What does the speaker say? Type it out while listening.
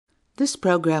This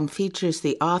program features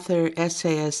the author,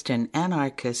 essayist, and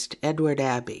anarchist Edward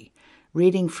Abbey,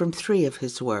 reading from 3 of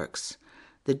his works,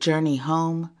 The Journey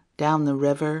Home, Down the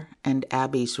River, and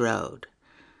Abbey's Road.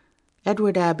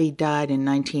 Edward Abbey died in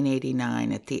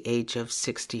 1989 at the age of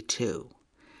 62.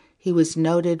 He was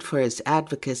noted for his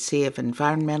advocacy of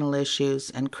environmental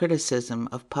issues and criticism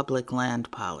of public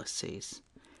land policies.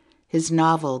 His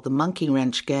novel, The Monkey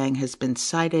Wrench Gang, has been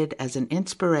cited as an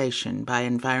inspiration by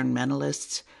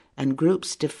environmentalists and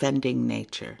groups defending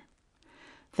nature.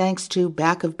 Thanks to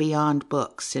Back of Beyond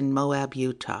Books in Moab,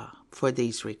 Utah, for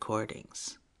these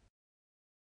recordings.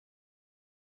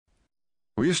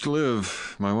 We used to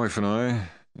live, my wife and I,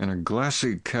 in a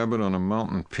glassy cabin on a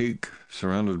mountain peak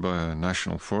surrounded by a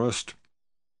national forest.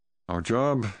 Our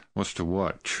job was to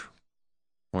watch.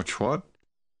 Watch what?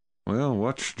 Well,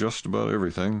 watch just about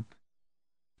everything.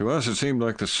 To us, it seemed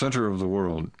like the center of the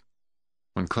world.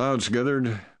 When clouds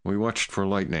gathered, we watched for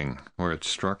lightning where it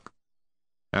struck.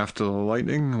 After the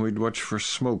lightning, we'd watch for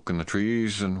smoke in the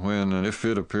trees, and when and if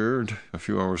it appeared a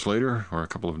few hours later or a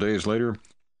couple of days later,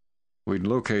 we'd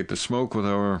locate the smoke with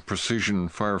our precision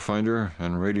firefinder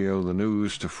and radio the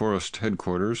news to forest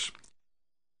headquarters.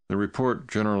 The report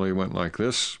generally went like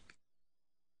this.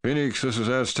 Phoenix, this is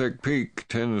Aztec Peak,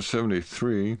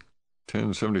 1073.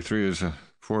 1073 is a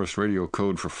forest radio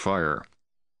code for fire.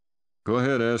 Go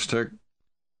ahead, Aztec.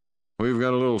 We've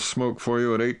got a little smoke for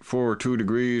you at 842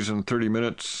 degrees and 30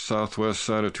 minutes southwest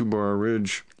side of 2-Bar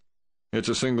Ridge. It's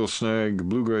a single snag,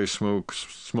 blue-gray smoke,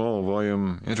 small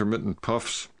volume, intermittent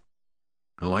puffs,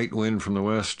 a light wind from the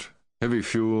west, heavy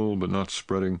fuel but not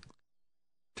spreading.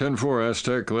 10-4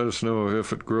 Aztec, let us know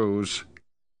if it grows.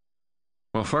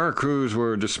 While fire crews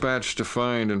were dispatched to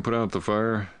find and put out the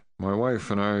fire, my wife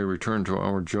and I returned to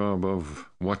our job of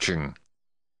watching.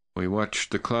 We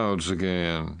watched the clouds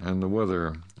again, and the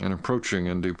weather, and approaching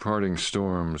and departing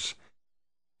storms.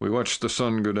 We watched the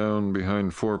sun go down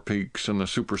behind 4 peaks and the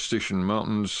Superstition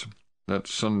Mountains, that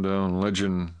sundown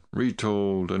legend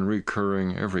retold and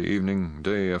recurring every evening,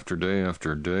 day after day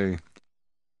after day.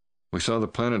 We saw the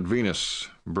planet Venus,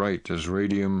 bright as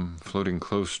radium, floating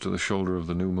close to the shoulder of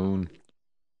the new moon.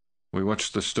 We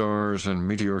watched the stars and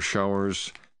meteor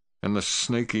showers, and the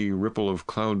snaky ripple of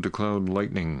cloud-to-cloud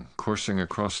lightning coursing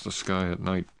across the sky at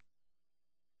night.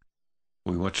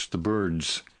 We watched the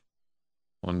birds.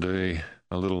 One day,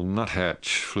 a little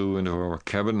nuthatch flew into our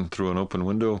cabin through an open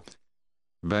window,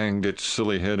 banged its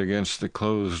silly head against the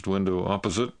closed window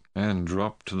opposite, and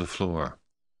dropped to the floor.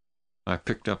 I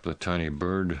picked up the tiny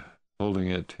bird, holding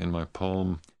it in my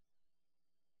palm.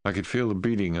 I could feel the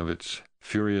beating of its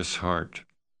furious heart.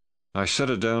 I set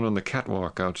it down on the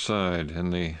catwalk outside in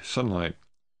the sunlight.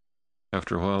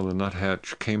 After a while, the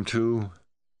nuthatch came to,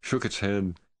 shook its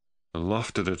head,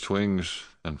 lofted its wings,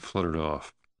 and fluttered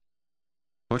off.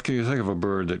 What can you think of a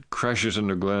bird that crashes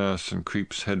into glass and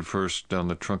creeps headfirst down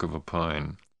the trunk of a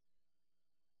pine?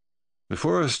 The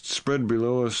forest spread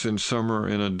below us in summer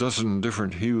in a dozen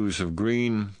different hues of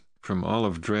green, from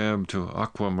olive drab to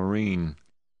aquamarine.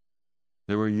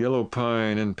 There were yellow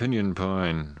pine and pinyon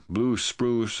pine, blue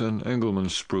spruce and Engelmann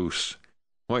spruce,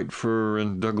 white fir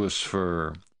and Douglas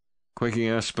fir, quaking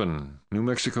aspen, New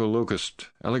Mexico locust,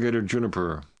 alligator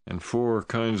juniper, and 4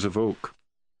 kinds of oak.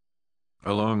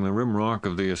 Along the rim rock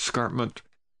of the escarpment,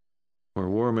 where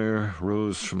warm air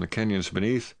rose from the canyons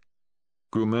beneath,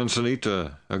 grew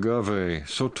manzanita, agave,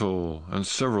 sotol, and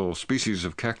several species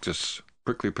of cactus,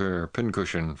 prickly pear,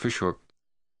 pincushion, fishhook.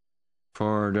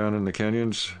 Far down in the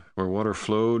canyons, where water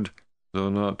flowed, though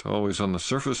not always on the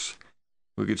surface,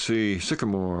 we could see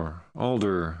sycamore,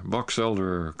 alder, box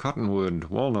elder, cottonwood,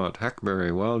 walnut, hackberry,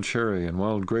 wild cherry, and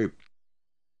wild grape,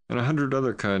 and 100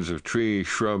 other kinds of tree,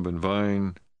 shrub, and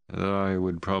vine that I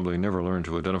would probably never learn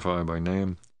to identify by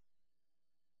name.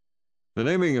 The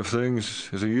naming of things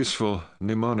is a useful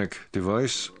mnemonic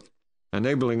device,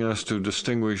 enabling us to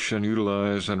distinguish and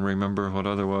utilize and remember what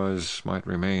otherwise might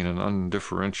remain an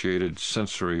undifferentiated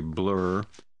sensory blur.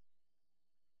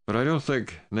 But I don't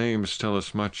think names tell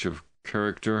us much of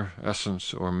character,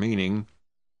 essence, or meaning.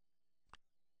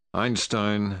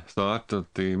 Einstein thought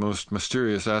that the most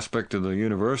mysterious aspect of the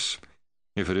universe,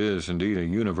 if it is indeed a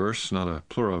universe, not a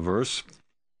pluriverse,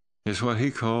 is what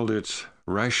he called its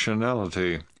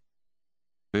rationality.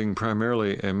 Being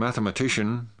primarily a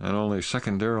mathematician and only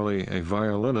secondarily a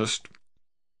violinist,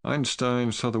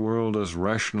 Einstein saw the world as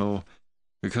rational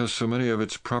because so many of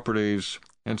its properties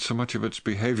and so much of its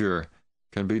behavior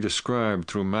can be described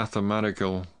through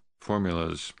mathematical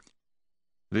formulas.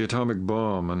 The atomic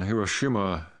bomb on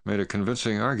Hiroshima made a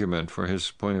convincing argument for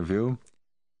his point of view,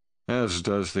 as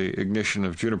does the ignition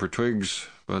of juniper twigs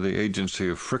by the agency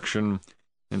of friction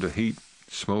into heat,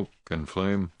 smoke and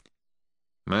flame.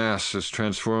 Mass is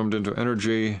transformed into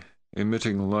energy,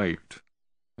 emitting light,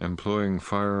 employing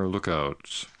fire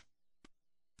lookouts.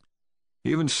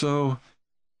 Even so,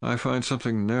 I find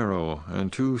something narrow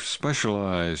and too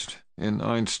specialized in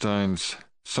Einstein's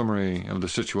summary of the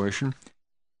situation.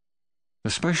 The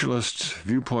specialist's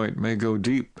viewpoint may go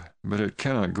deep, but it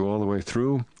cannot go all the way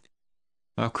through.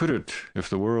 How could it, if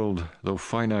the world, though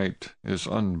finite, is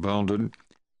unbounded?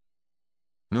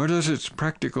 Nor does its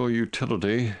practical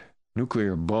utility,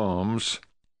 nuclear bombs,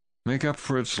 make up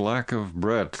for its lack of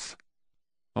breadth.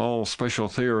 All special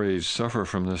theories suffer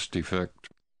from this defect.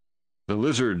 The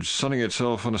lizard sunning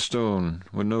itself on a stone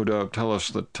would no doubt tell us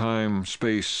that time,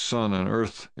 space, sun, and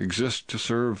earth exist to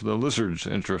serve the lizard's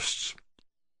interests.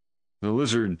 The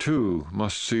lizard, too,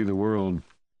 must see the world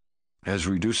as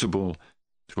reducible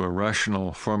to a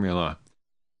rational formula.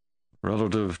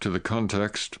 Relative to the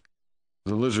context,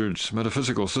 the lizard's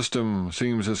metaphysical system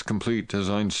seems as complete as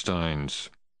Einstein's.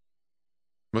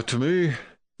 But to me,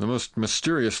 the most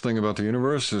mysterious thing about the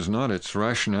universe is not its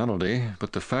rationality,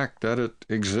 but the fact that it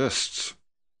exists,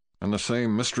 and the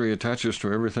same mystery attaches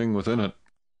to everything within it.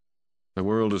 The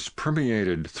world is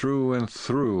permeated through and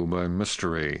through by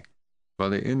mystery, by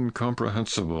the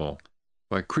incomprehensible,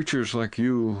 by creatures like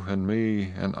you and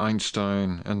me and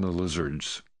Einstein and the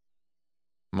lizards.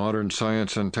 Modern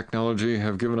science and technology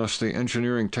have given us the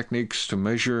engineering techniques to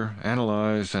measure,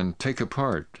 analyze, and take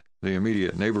apart the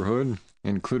immediate neighborhood,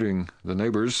 including the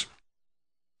neighbors.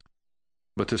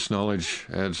 But this knowledge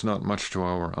adds not much to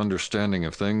our understanding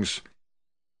of things.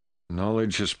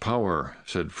 Knowledge is power,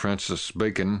 said Francis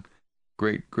Bacon,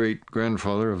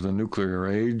 great-great-grandfather of the nuclear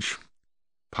age.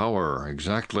 Power,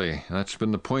 exactly. That's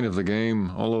been the point of the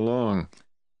game all along.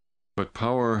 But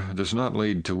power does not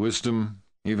lead to wisdom,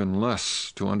 even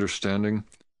less to understanding.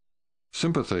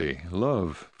 Sympathy,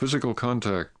 love, physical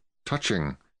contact,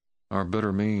 touching are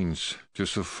better means to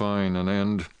so fine an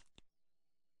end.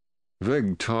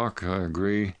 Vague talk, I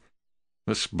agree.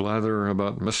 This blather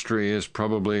about mystery is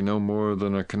probably no more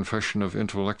than a confession of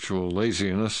intellectual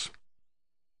laziness.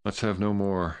 Let's have no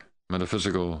more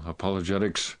metaphysical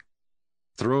apologetics.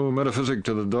 Throw metaphysic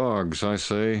to the dogs, I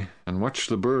say, and watch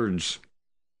the birds.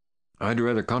 I'd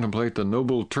rather contemplate the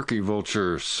noble turkey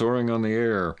vulture soaring on the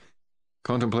air,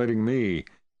 contemplating me,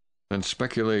 than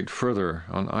speculate further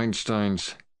on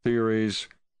Einstein's theories,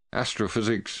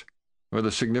 astrophysics, or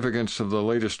the significance of the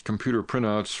latest computer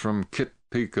printouts from Kitt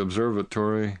Peak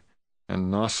Observatory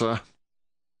and NASA.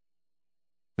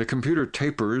 The computer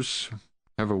tapers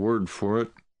have a word for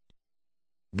it.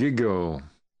 GIGO,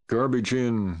 garbage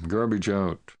in, garbage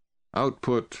out.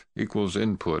 Output equals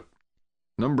input.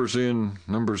 Numbers in,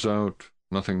 numbers out,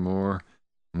 nothing more.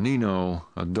 Nino,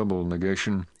 a double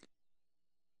negation.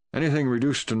 Anything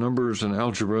reduced to numbers and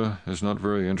algebra is not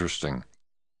very interesting.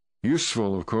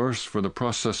 Useful, of course, for the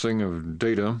processing of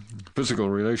data,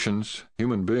 physical relations,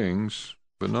 human beings,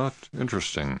 but not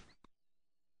interesting.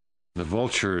 The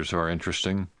vultures are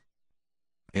interesting.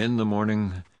 In the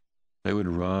morning, they would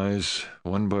rise,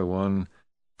 one by one,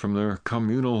 from their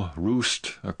communal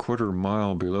roost a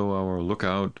quarter-mile below our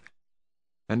lookout,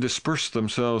 and disperse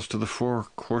themselves to the 4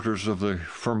 quarters of the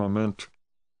firmament.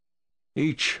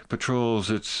 Each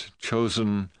patrols its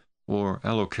chosen or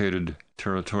allocated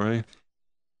territory,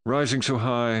 rising so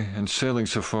high and sailing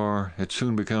so far it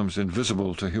soon becomes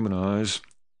invisible to human eyes,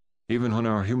 even when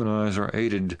our human eyes are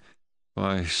aided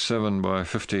by 7 by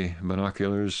 50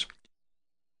 binoculars.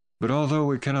 But although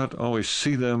we cannot always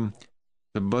see them,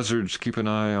 the buzzards keep an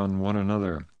eye on one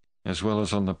another, as well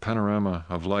as on the panorama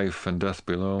of life and death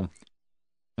below.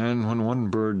 And when one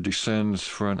bird descends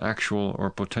for an actual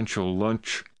or potential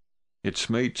lunch, its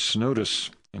mates notice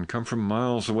and come from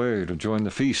miles away to join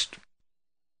the feast.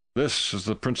 This is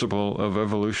the principle of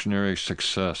evolutionary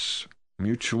success,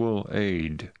 mutual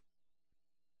aid.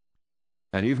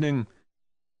 At evening,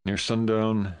 near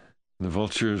sundown, the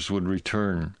vultures would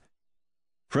return.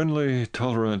 Friendly,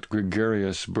 tolerant,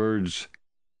 gregarious birds,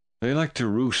 they like to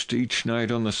roost each night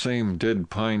on the same dead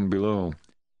pine below.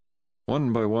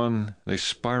 One by one, they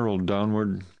spiraled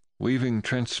downward, weaving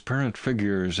transparent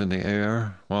figures in the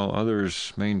air, while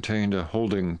others maintained a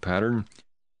holding pattern,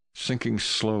 sinking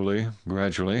slowly,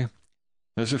 gradually,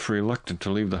 as if reluctant to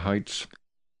leave the heights,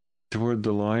 toward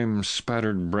the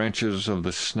lime-spattered branches of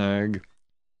the snag.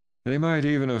 They might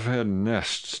even have had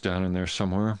nests down in there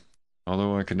somewhere,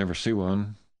 although I could never see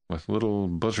one, with little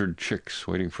buzzard chicks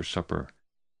waiting for supper.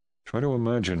 Try to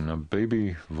imagine a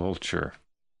baby vulture.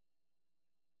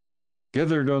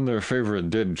 Gathered on their favorite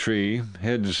dead tree,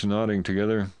 heads nodding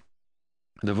together,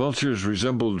 The vultures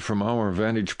resembled, from our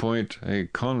vantage point, a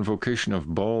convocation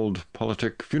of bald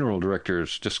politic funeral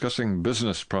directors discussing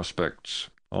business prospects.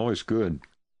 Always good,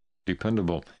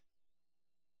 dependable.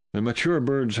 The mature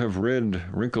birds have red,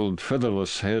 wrinkled,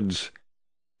 featherless heads.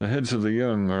 The heads of the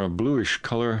young are a bluish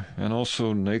color and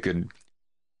also naked.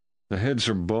 The heads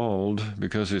are bald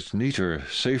because it's neater,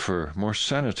 safer, more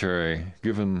sanitary,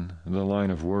 given the line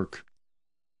of work.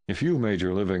 If you made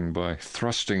your living by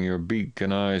thrusting your beak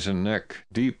and eyes and neck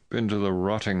deep into the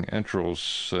rotting entrails,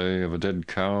 say, of a dead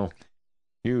cow,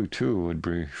 you too would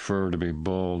prefer to be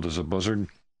bald as a buzzard.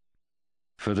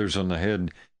 Feathers on the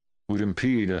head would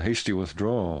impede a hasty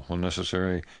withdrawal when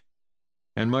necessary,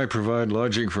 and might provide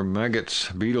lodging for maggots,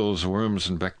 beetles, worms,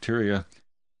 and bacteria.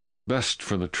 Best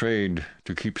for the trade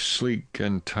to keep sleek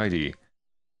and tidy.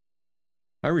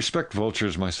 I respect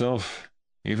vultures myself,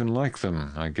 even like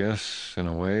them, I guess, in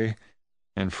a way,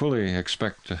 and fully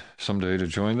expect someday to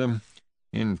join them,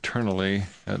 internally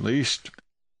at least.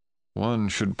 One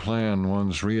should plan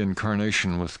one's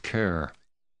reincarnation with care.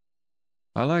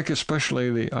 I like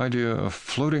especially the idea of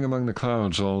floating among the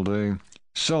clouds all day,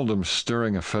 seldom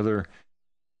stirring a feather,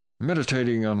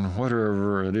 meditating on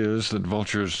whatever it is that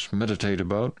vultures meditate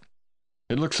about.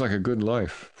 It looks like a good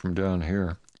life from down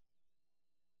here.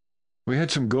 We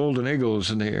had some golden eagles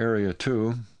in the area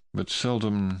too, but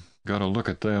seldom got a look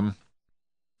at them.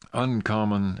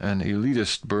 Uncommon and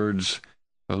elitist birds,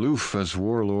 aloof as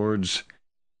warlords,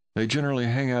 they generally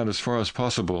hang out as far as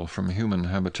possible from human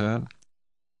habitat.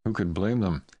 Who could blame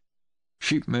them?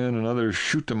 Sheepmen and others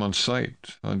shoot them on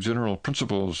sight, on general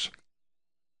principles.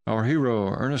 Our hero,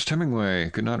 Ernest Hemingway,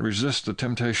 could not resist the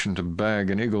temptation to bag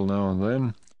an eagle now and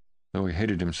then, though he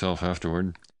hated himself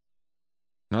afterward.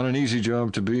 Not an easy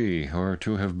job to be, or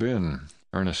to have been,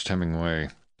 Ernest Hemingway.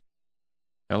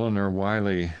 Eleanor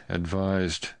Wiley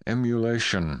advised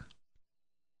emulation.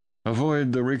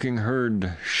 Avoid the reeking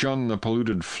herd, shun the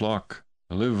polluted flock,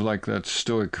 live like that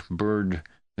stoic bird,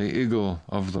 the eagle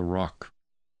of the rock.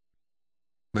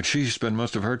 But she spent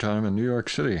most of her time in New York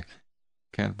City.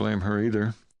 Can't blame her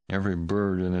either. Every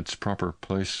bird in its proper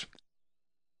place.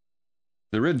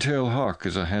 The red-tailed hawk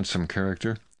is a handsome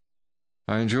character.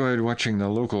 I enjoyed watching the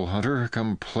local hunter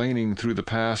come planing through the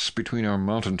pass between our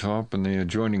mountaintop and the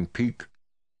adjoining peak,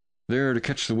 there to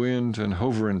catch the wind and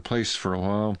hover in place for a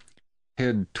while,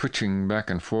 head twitching back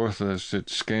and forth as it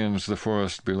scans the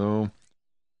forest below.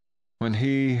 When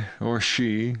he or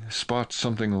she spots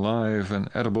something live and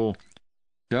edible,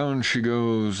 down she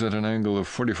goes at an angle of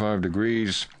 45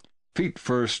 degrees, feet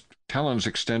first, talons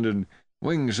extended,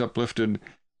 wings uplifted,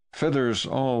 feathers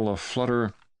all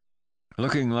aflutter,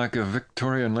 looking like a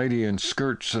Victorian lady in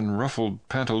skirts and ruffled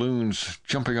pantaloons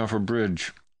jumping off a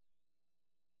bridge.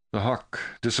 The hawk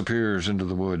disappears into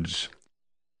the woods.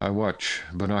 I watch,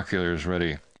 binoculars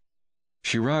ready.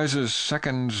 She rises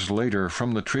seconds later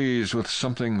from the trees with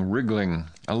something wriggling,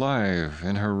 alive,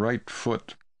 in her right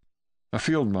foot. A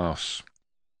field mouse.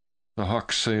 The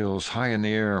hawk sails high in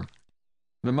the air.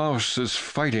 The mouse is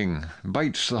fighting,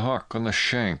 bites the hawk on the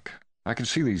shank. I can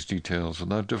see these details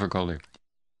without difficulty.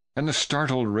 And the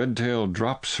startled red-tail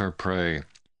drops her prey.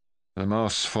 The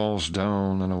mouse falls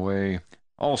down and away,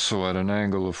 also at an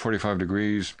angle of 45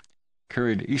 degrees,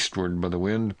 carried eastward by the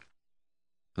wind.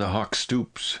 The hawk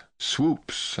stoops,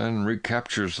 swoops, and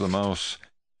recaptures the mouse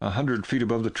 100 feet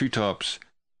above the treetops,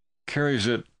 carries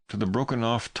it to the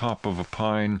broken-off top of a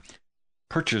pine,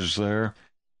 perches there,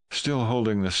 still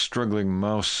holding the struggling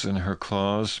mouse in her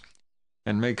claws,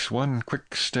 and makes one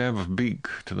quick stab of beak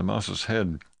to the mouse's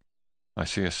head. I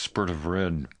see a spurt of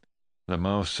red. The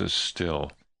mouse is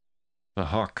still. The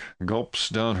hawk gulps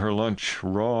down her lunch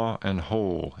raw and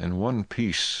whole, in one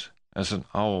piece, as an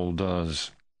owl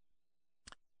does.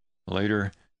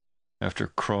 Later, after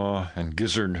craw and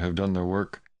gizzard have done their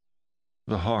work,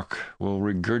 the hawk will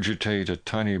regurgitate a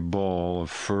tiny ball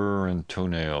of fur and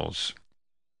toenails.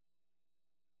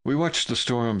 We watched the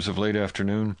storms of late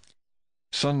afternoon,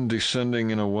 sun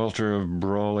descending in a welter of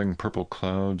brawling purple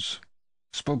clouds.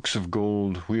 Spokes of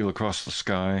gold wheel across the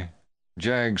sky.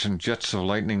 Jags and jets of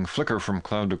lightning flicker from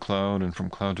cloud to cloud and from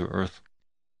cloud to earth.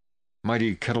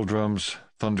 Mighty kettle drums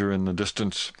thunder in the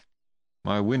distance.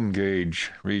 My wind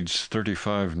gauge reads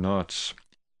 35 knots.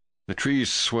 The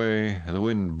trees sway, the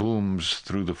wind booms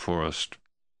through the forest.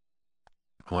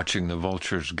 Watching the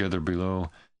vultures gather below,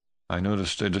 I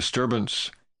noticed a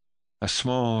disturbance. A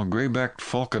small gray-backed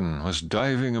falcon was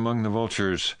diving among the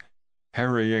vultures,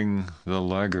 harrying the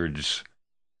laggards.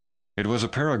 It was a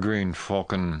peregrine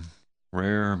falcon,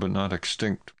 rare but not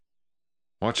extinct.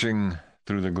 Watching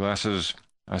through the glasses,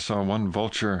 I saw one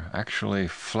vulture actually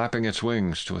flapping its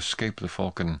wings to escape the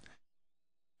falcon.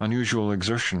 unusual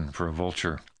exertion for a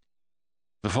vulture.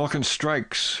 The falcon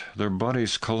strikes, their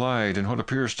bodies collide in what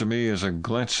appears to me as a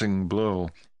glancing blow.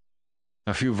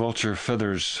 A few vulture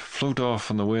feathers float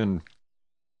off on the wind.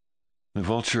 The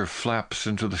vulture flaps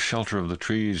into the shelter of the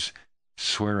trees,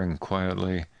 swearing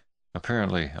quietly,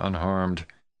 apparently unharmed.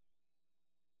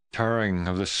 Tiring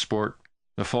of this sport,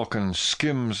 the falcon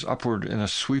skims upward in a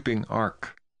sweeping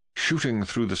arc, shooting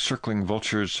through the circling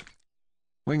vultures,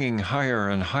 winging higher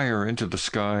and higher into the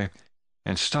sky,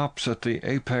 and stops at the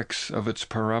apex of its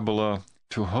parabola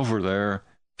to hover there,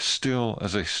 still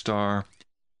as a star,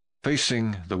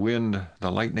 facing the wind,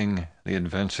 the lightning, the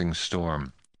advancing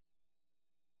storm.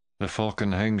 The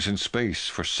falcon hangs in space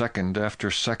for second after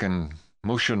second,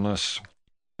 motionless,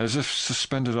 as if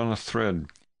suspended on a thread,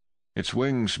 its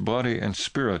wings, body, and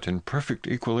spirit in perfect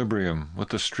equilibrium with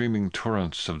the streaming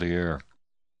torrents of the air.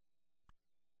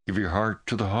 "Give your heart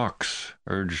to the hawks,"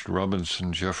 urged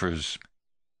Robinson Jeffers.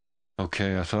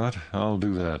 "Okay," I thought, "I'll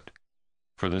do that,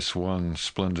 for this one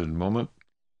splendid moment,"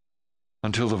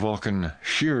 until the falcon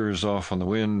shears off on the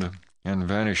wind and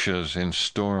vanishes in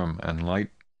storm and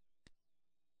light.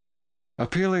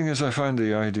 Appealing as I find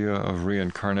the idea of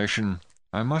reincarnation,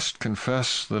 I must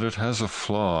confess that it has a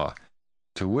flaw.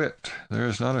 To wit, there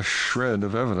is not a shred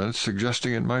of evidence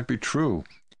suggesting it might be true.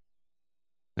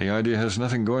 The idea has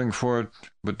nothing going for it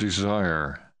but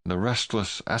desire, the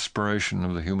restless aspiration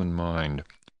of the human mind.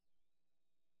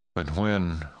 But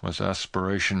when was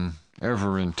aspiration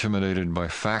ever intimidated by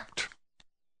fact?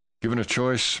 Given a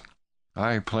choice,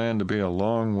 I plan to be a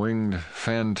long-winged,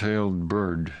 fan-tailed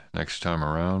bird next time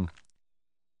around.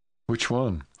 Which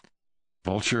one?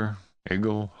 Vulture,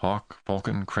 eagle, hawk,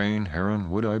 falcon, crane, heron,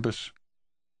 wood ibis?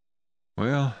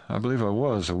 Well, I believe I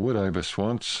was a wood ibis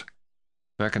once,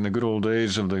 back in the good old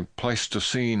days of the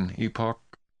Pleistocene epoch.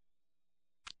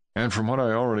 And from what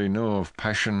I already know of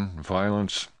passion,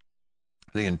 violence,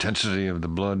 the intensity of the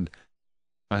blood,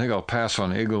 I think I'll pass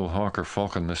on eagle, hawk, or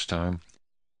falcon this time.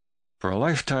 For a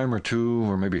lifetime or two,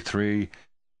 or maybe 3,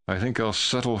 I think I'll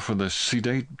settle for the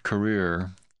sedate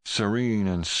career, serene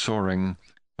and soaring,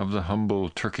 of the humble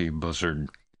turkey buzzard.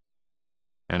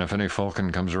 And if any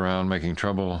falcon comes around making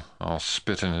trouble, I'll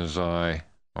spit in his eye,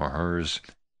 or hers,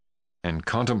 and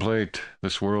contemplate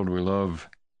this world we love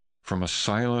from a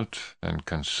silent and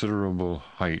considerable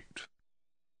height.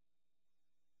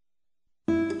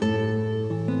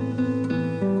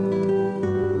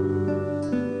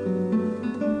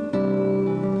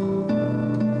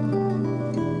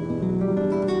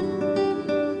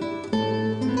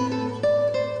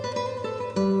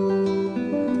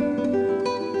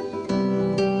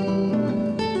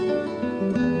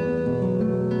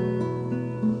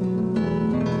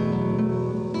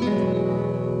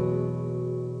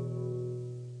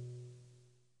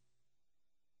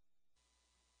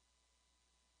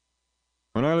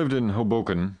 When I lived in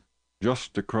Hoboken,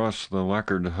 just across the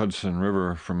lacquered Hudson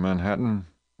River from Manhattan,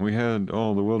 we had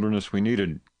all the wilderness we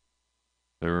needed.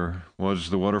 There was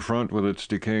the waterfront with its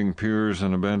decaying piers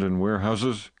and abandoned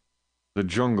warehouses, the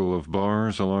jungle of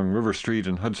bars along River Street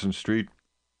and Hudson Street,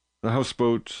 the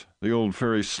houseboats, the old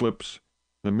ferry slips,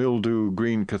 the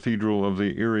mildew-green cathedral of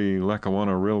the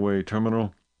Erie-Lackawanna Railway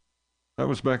Terminal. That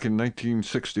was back in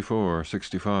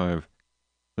 1964-65.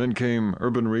 Then came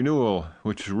urban renewal,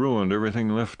 which ruined everything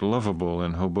left lovable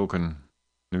in Hoboken,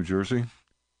 New Jersey.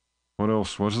 What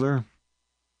else was there?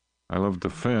 I loved the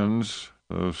fens,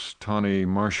 those tawny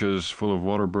marshes full of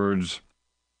water birds,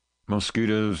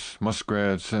 mosquitoes,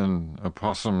 muskrats, and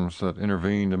opossums that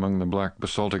intervened among the black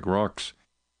basaltic rocks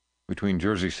between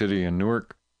Jersey City and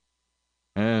Newark,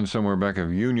 and somewhere back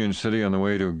of Union City on the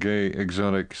way to gay,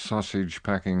 exotic,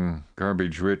 sausage-packing,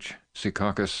 garbage-rich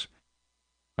Secaucus.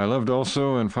 I loved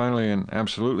also, and finally and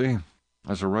absolutely,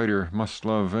 as a writer must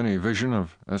love any vision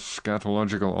of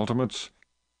eschatological ultimates,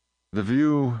 the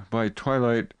view by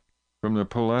twilight from the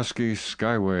Pulaski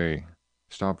Skyway,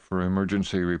 stop for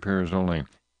emergency repairs only,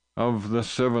 of the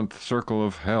 7th circle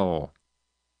of hell.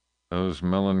 Those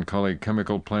melancholy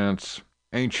chemical plants,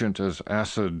 ancient as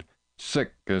acid,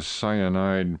 sick as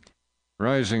cyanide,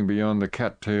 rising beyond the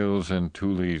cattails and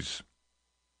tules.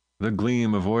 The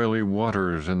gleam of oily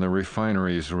waters in the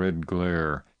refinery's red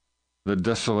glare, the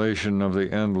desolation of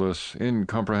the endless,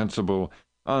 incomprehensible,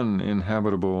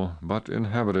 uninhabitable, but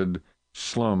inhabited,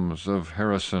 slums of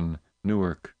Harrison,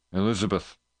 Newark,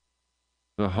 Elizabeth,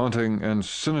 the haunting and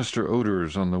sinister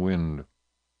odors on the wind,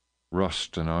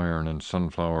 rust and iron and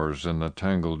sunflowers in the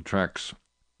tangled tracks,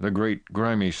 the great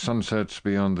grimy sunsets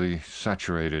beyond the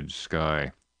saturated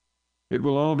sky. It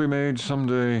will all be made some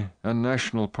day a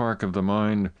national park of the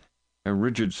mind, a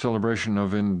rigid celebration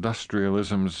of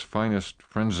industrialism's finest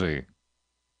frenzy.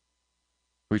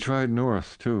 We tried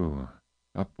north, too,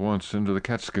 up once into the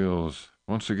Catskills,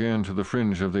 once again to the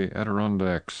fringe of the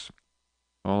Adirondacks.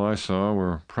 All I saw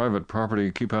were private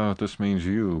property, keep out, this means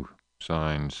you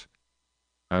signs.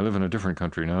 I live in a different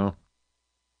country now.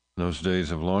 Those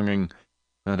days of longing,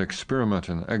 that experiment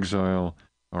in exile,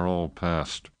 are all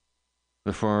past.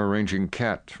 The far-ranging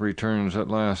cat returns at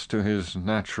last to his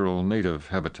natural native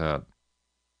habitat.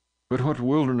 But what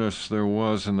wilderness there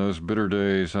was in those bitter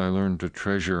days I learned to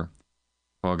treasure.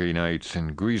 Foggy nights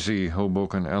in greasy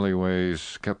Hoboken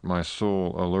alleyways kept my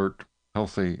soul alert,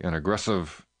 healthy and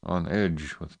aggressive, on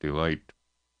edge with delight.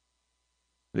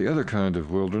 The other kind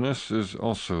of wilderness is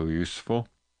also useful.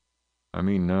 I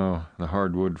mean now the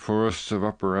hardwood forests of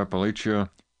Upper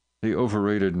Appalachia, the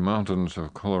overrated mountains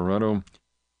of Colorado,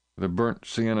 the burnt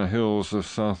sienna hills of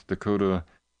South Dakota,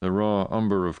 the raw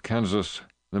umber of Kansas,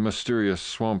 the mysterious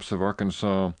swamps of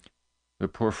Arkansas, the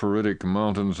porphyritic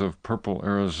mountains of purple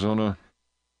Arizona,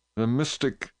 the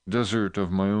mystic desert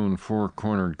of my own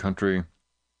four-cornered country,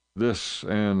 this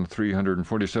and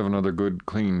 347 other good,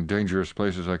 clean, dangerous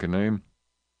places I can name.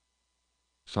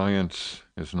 Science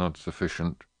is not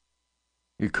sufficient.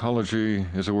 Ecology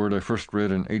is a word I first read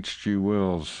in H.G.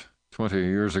 Wells 20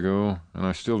 years ago, and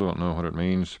I still don't know what it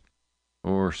means,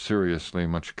 or seriously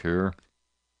much care.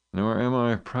 Nor am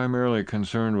I primarily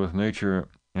concerned with nature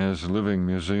as a living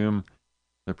museum,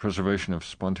 the preservation of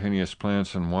spontaneous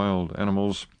plants and wild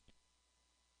animals.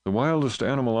 The wildest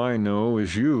animal I know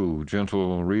is you,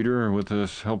 gentle reader, with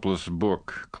this helpless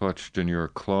book clutched in your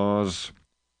claws.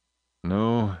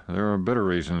 No, there are better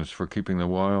reasons for keeping the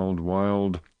wild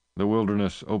wild, the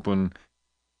wilderness open,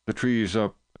 the trees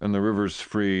up and the rivers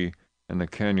free, and the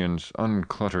canyons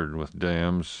uncluttered with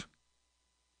dams.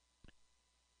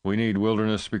 We need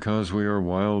wilderness because we are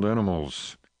wild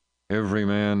animals. Every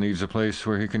man needs a place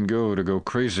where he can go to go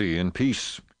crazy in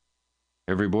peace.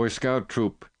 Every Boy Scout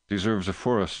troop deserves a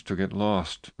forest to get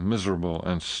lost, miserable,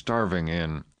 and starving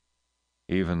in.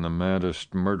 Even the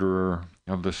maddest murderer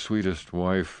of the sweetest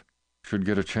wife should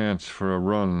get a chance for a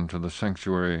run to the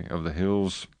sanctuary of the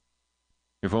hills,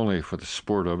 if only for the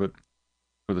sport of it,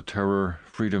 for the terror,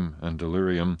 freedom, and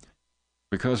delirium,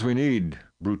 because we need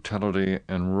brutality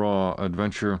and raw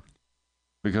adventure,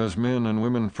 because men and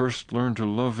women first learn to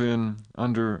love in,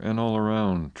 under, and all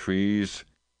around trees,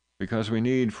 because we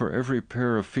need for every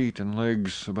pair of feet and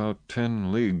legs about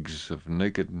 10 leagues of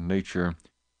naked nature,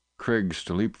 crags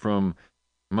to leap from,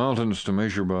 mountains to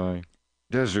measure by,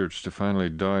 deserts to finally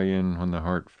die in when the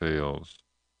heart fails.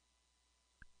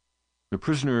 The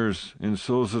prisoners in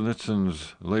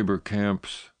Solzhenitsyn's labor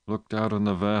camps looked out on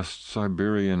the vast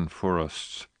Siberian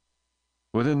forests.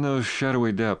 Within those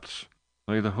shadowy depths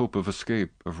lay the hope of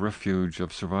escape, of refuge,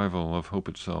 of survival, of hope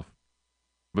itself.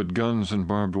 But guns and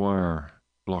barbed wire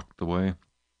blocked the way.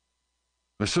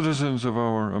 The citizens of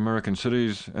our American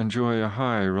cities enjoy a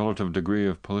high relative degree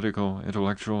of political,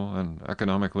 intellectual, and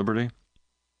economic liberty.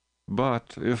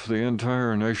 But if the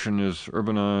entire nation is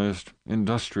urbanized,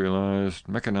 industrialized,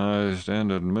 mechanized,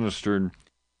 and administered,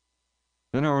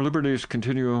 then our liberties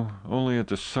continue only at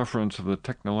the sufferance of the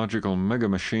technological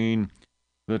mega-machine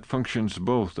that functions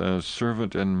both as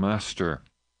servant and master.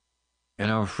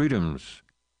 And our freedoms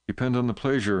depend on the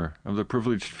pleasure of the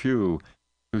privileged few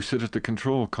who sit at the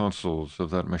control consoles of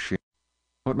that machine.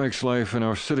 What makes life in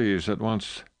our cities at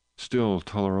once still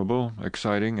tolerable,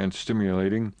 exciting, and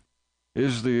stimulating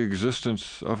is the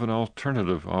existence of an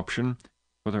alternative option,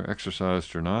 whether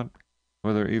exercised or not,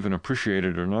 whether even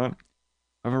appreciated or not,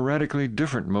 of a radically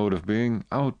different mode of being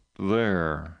out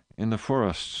there, in the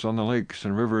forests, on the lakes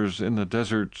and rivers, in the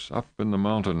deserts, up in the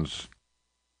mountains.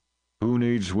 Who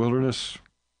needs wilderness?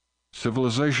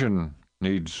 Civilization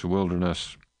needs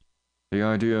wilderness. The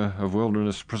idea of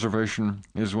wilderness preservation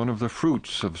is one of the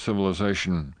fruits of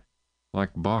civilization, like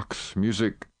Bach's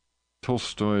music,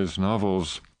 Tolstoy's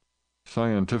novels,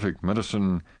 scientific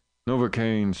medicine,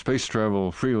 Novocaine, space travel,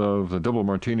 free love, the double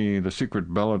martini, the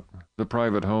secret ballot, the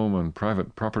private home and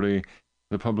private property,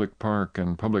 the public park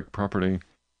and public property,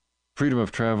 freedom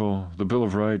of travel, the Bill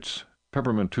of Rights,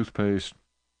 peppermint toothpaste,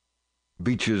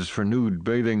 beaches for nude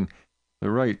bathing,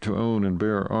 the right to own and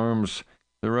bear arms,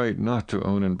 the right not to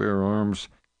own and bear arms,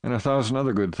 and 1,000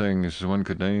 other good things one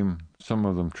could name, some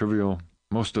of them trivial,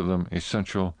 most of them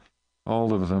essential,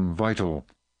 all of them vital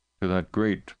to that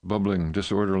great, bubbling,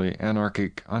 disorderly,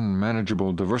 anarchic,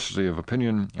 unmanageable diversity of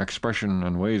opinion, expression,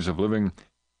 and ways of living,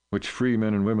 which free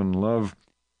men and women love,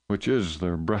 which is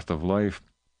their breath of life,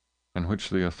 and which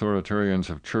the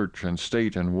authoritarians of church and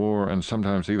state and war and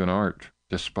sometimes even art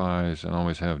despise and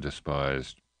always have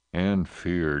despised and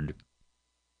feared.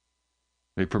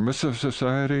 A permissive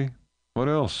society? What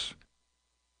else?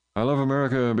 I love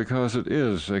America because it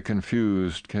is a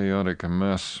confused, chaotic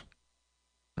mess,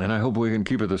 and I hope we can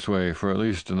keep it this way for at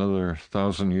least another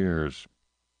 1,000 years.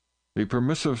 The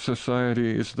permissive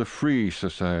society is the free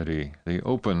society, the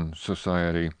open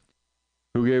society.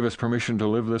 Who gave us permission to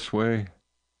live this way?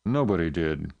 Nobody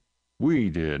did. We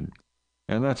did.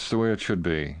 And that's the way it should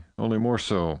be, only more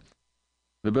so.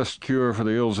 The best cure for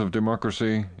the ills of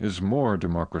democracy is more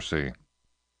democracy.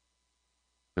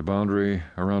 The boundary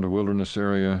around a wilderness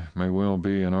area may well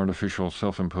be an artificial,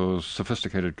 self-imposed,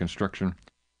 sophisticated construction,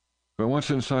 but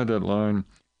once inside that line,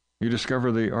 you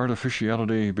discover the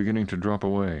artificiality beginning to drop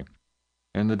away.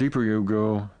 And the deeper you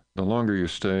go, the longer you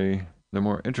stay, the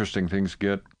more interesting things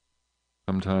get,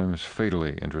 sometimes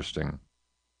fatally interesting.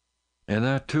 And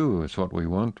that, too, is what we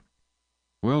want.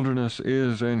 Wilderness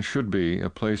is and should be a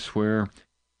place where,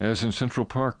 as in Central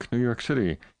Park, New York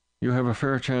City, you have a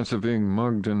fair chance of being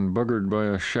mugged and buggered by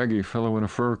a shaggy fellow in a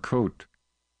fur coat,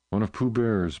 one of Pooh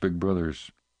Bear's big brothers.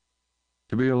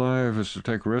 To be alive is to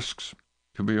take risks.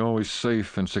 To be always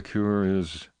safe and secure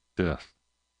is death.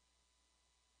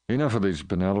 Enough of these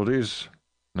banalities,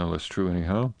 no less true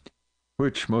anyhow,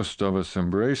 which most of us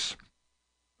embrace.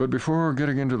 But before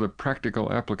getting into the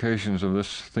practical applications of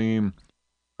this theme,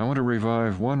 I want to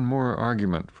revive one more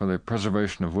argument for the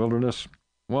preservation of wilderness,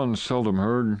 one seldom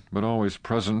heard, but always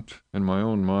present, in my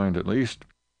own mind at least,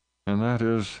 and that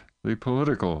is the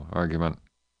political argument.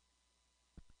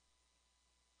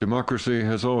 Democracy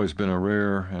has always been a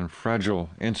rare and fragile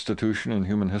institution in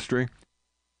human history.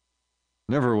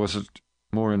 Never was it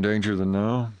more in danger than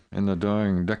now, in the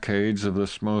dying decades of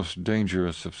this most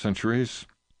dangerous of centuries.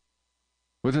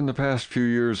 Within the past few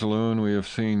years alone, we have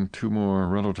seen two more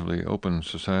relatively open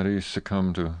societies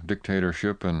succumb to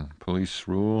dictatorship and police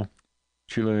rule,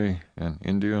 Chile and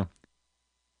India.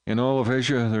 In all of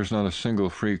Asia, there's not a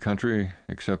single free country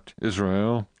except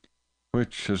Israel,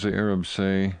 which, as the Arabs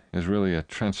say, is really a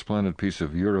transplanted piece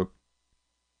of Europe.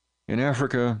 In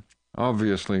Africa,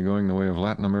 obviously going the way of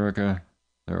Latin America,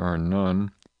 there are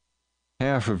none.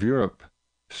 Half of Europe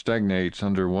stagnates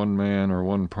under one man or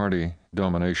one party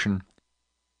domination.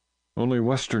 Only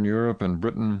Western Europe and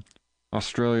Britain,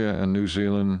 Australia and New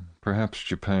Zealand, perhaps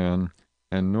Japan,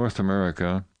 and North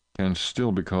America can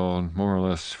still be called more or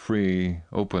less free,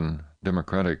 open,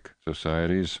 democratic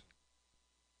societies.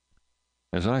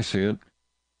 As I see it,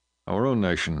 our own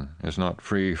nation is not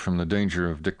free from the danger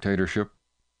of dictatorship,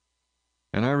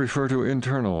 and I refer to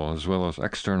internal as well as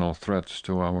external threats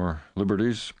to our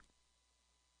liberties.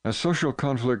 As social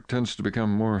conflict tends to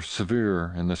become more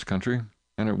severe in this country,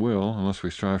 and it will unless we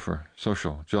strive for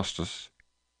social justice,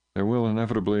 there will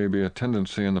inevitably be a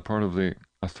tendency on the part of the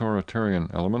authoritarian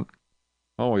element,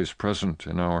 always present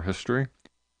in our history,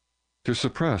 to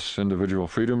suppress individual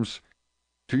freedoms,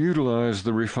 to utilize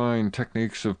the refined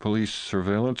techniques of police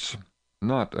surveillance,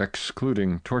 not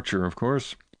excluding torture, of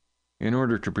course, in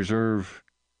order to preserve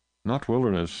not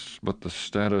wilderness, but the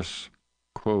status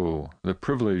quo, the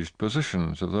privileged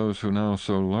positions of those who now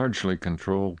so largely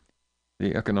control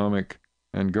the economic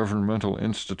and governmental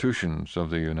institutions of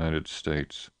the United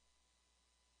States.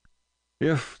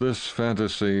 If this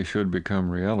fantasy should become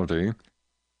reality,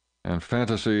 and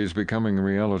fantasies becoming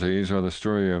realities are the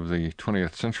story of the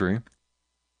 20th century,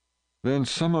 then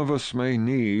some of us may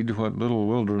need what little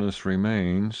wilderness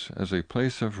remains as a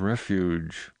place of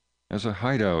refuge, as a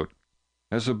hideout,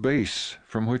 as a base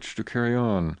from which to carry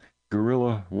on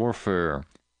guerrilla warfare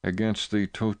against the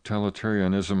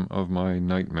totalitarianism of my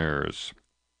nightmares.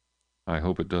 I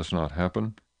hope it does not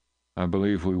happen. I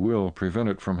believe we will prevent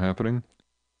it from happening.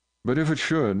 But if it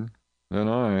should, then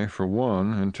I, for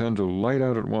one, intend to light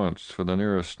out at once for the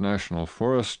nearest national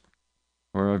forest,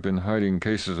 where I've been hiding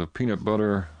cases of peanut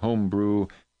butter, home brew,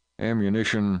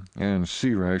 ammunition, and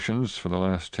sea rations for the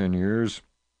last 10 years.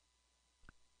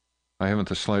 I haven't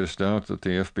the slightest doubt that the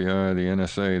FBI, the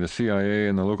NSA, the CIA,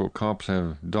 and the local cops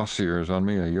have dossiers on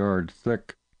me a yard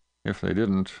thick. If they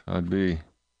didn't, I'd be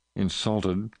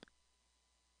insulted.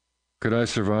 Could I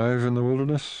survive in the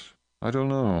wilderness? I don't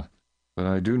know, but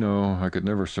I do know I could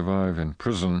never survive in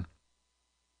prison.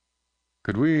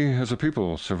 Could we, as a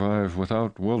people, survive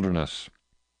without wilderness?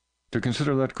 To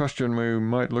consider that question, we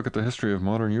might look at the history of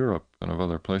modern Europe and of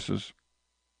other places.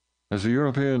 As the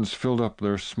Europeans filled up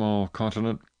their small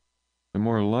continent, the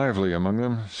more lively among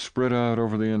them spread out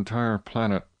over the entire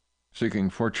planet, seeking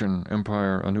fortune,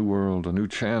 empire, a new world, a new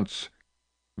chance,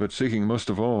 but seeking most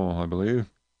of all, I believe,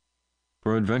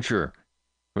 for adventure,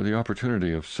 for the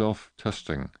opportunity of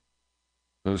self-testing.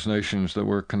 Those nations that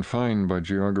were confined by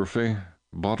geography,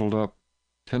 bottled up,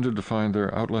 tended to find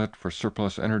their outlet for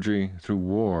surplus energy through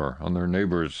war on their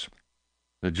neighbors.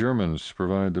 The Germans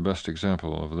provide the best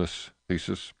example of this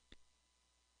thesis.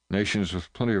 Nations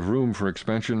with plenty of room for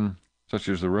expansion, such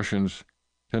as the Russians,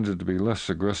 tended to be less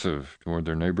aggressive toward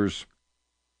their neighbors.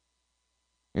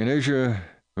 In Asia,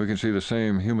 we can see the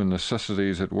same human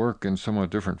necessities at work in somewhat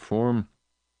different form.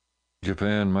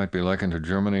 Japan might be likened to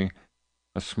Germany,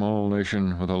 a small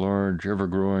nation with a large,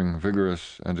 ever-growing,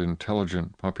 vigorous, and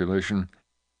intelligent population.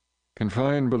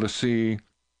 Confined by the sea,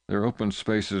 their open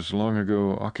spaces long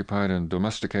ago occupied and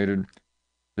domesticated,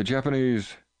 the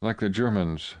Japanese, like the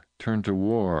Germans, turned to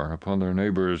war upon their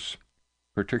neighbors,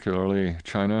 particularly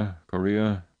China,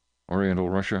 Korea, Oriental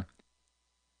Russia.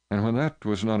 And when that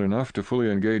was not enough to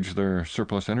fully engage their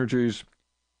surplus energies,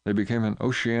 they became an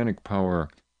oceanic power,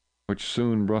 which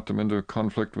soon brought them into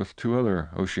conflict with two other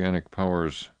oceanic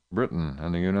powers, Britain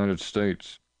and the United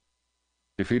States.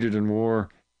 Defeated in war,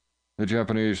 the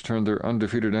Japanese turned their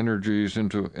undefeated energies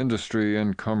into industry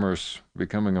and commerce,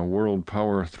 becoming a world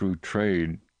power through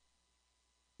trade.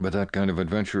 But that kind of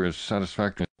adventure is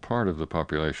satisfactory to part of the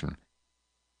population.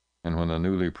 And when the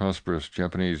newly prosperous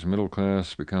Japanese middle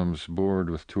class becomes bored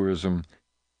with tourism,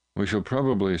 we shall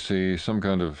probably see some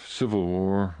kind of civil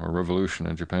war or revolution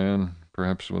in Japan,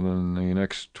 perhaps within the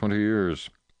next 20 years.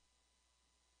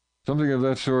 Something of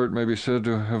that sort may be said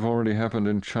to have already happened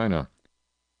in China.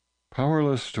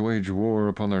 Powerless to wage war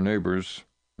upon their neighbors,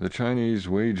 the Chinese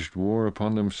waged war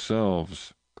upon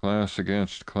themselves, class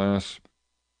against class,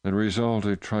 that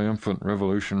resulted a triumphant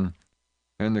revolution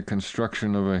and the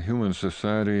construction of a human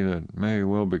society that may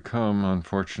well become,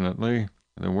 unfortunately,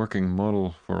 the working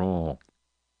model for all.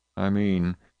 I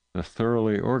mean, the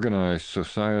thoroughly organized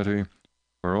society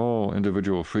where all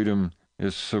individual freedom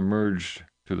is submerged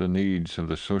to the needs of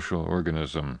the social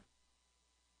organism.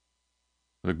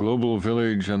 The global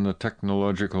village and the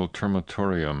technological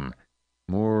termitorium.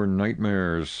 More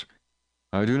nightmares.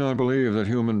 I do not believe that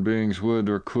human beings would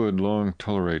or could long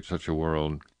tolerate such a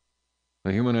world.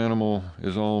 The human animal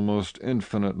is almost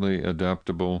infinitely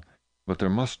adaptable, but there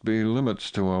must be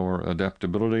limits to our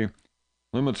adaptability,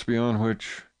 limits beyond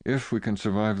which, if we can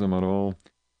survive them at all,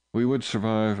 we would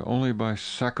survive only by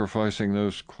sacrificing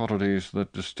those qualities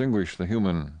that distinguish the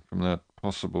human from that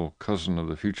possible cousin of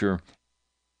the future,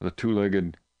 the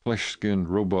two-legged, flesh-skinned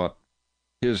robot,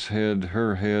 his head,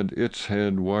 her head, its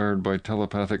head, wired by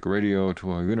telepathic radio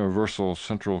to a universal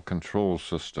central control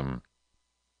system.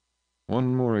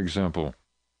 One more example.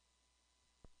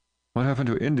 What happened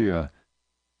to India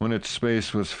when its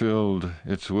space was filled,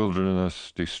 its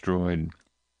wilderness destroyed?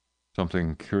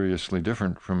 Something curiously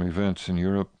different from events in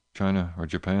Europe, China, or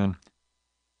Japan.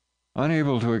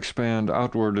 Unable to expand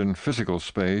outward in physical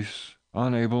space,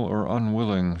 unable or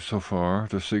unwilling so far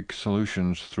to seek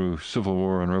solutions through civil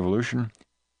war and revolution,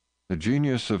 the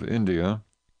genius of India,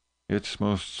 its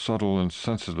most subtle and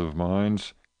sensitive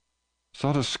minds,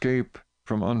 sought escape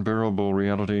from unbearable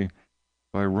reality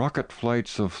by rocket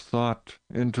flights of thought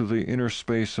into the inner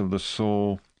space of the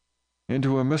soul,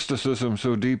 into a mysticism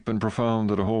so deep and profound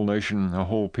that a whole nation, a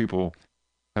whole people,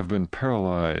 have been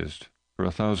paralyzed for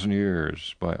 1,000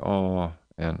 years by awe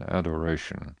and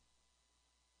adoration.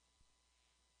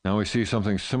 Now we see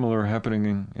something similar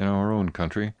happening in our own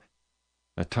country.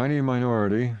 A tiny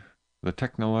minority, the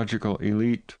technological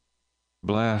elite,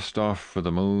 blast off for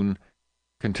the moon,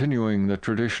 continuing the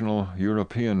traditional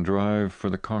European drive for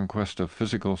the conquest of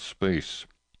physical space.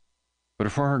 But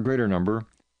a far greater number,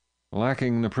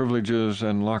 lacking the privileges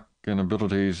and luck and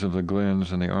abilities of the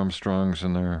Glenns and the Armstrongs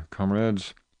and their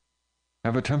comrades,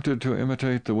 have attempted to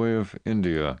imitate the way of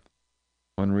India.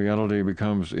 When reality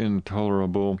becomes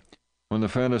intolerable, when the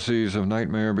fantasies of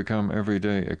nightmare become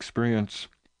everyday experience,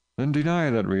 then deny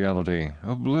that reality,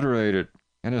 obliterate it,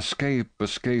 and escape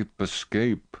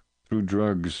through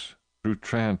drugs, through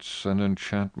trance and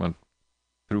enchantment,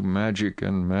 through magic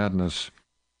and madness,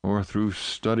 or through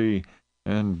study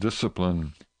and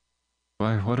discipline.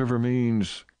 By whatever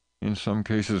means, in some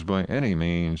cases by any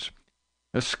means,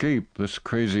 escape this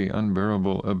crazy,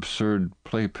 unbearable, absurd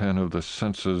playpen of the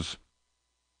senses,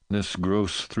 this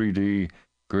gross 3D,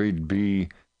 grade B,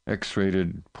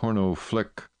 X-rated porno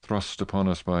flick thrust upon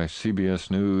us by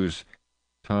CBS News,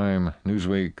 Time,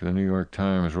 Newsweek, the New York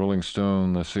Times, Rolling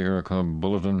Stone, the Sierra Club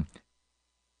Bulletin,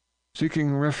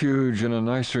 seeking refuge in a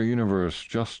nicer universe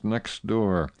just next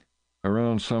door,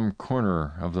 around some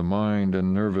corner of the mind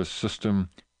and nervous system,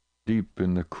 deep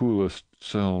in the coolest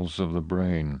cells of the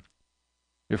brain.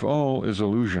 If all is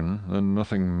illusion, then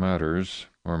nothing matters,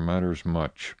 or matters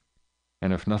much.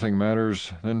 And if nothing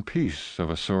matters, then peace of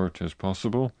a sort is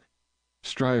possible.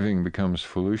 Striving becomes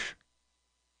foolish,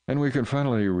 and we can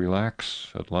finally relax,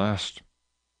 at last,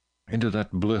 into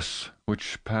that bliss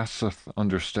which passeth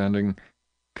understanding,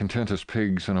 content as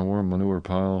pigs in a warm manure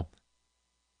pile.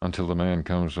 until the man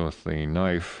comes with the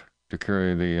knife to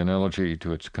carry the analogy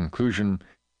to its conclusion,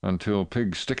 until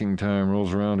pig sticking time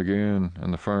rolls around again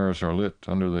and the fires are lit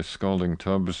under the scalding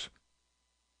tubs.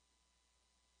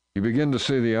 You begin to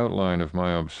see the outline of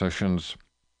my obsessions.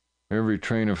 Every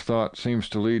train of thought seems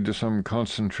to lead to some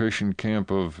concentration camp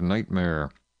of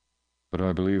nightmare. But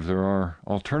I believe there are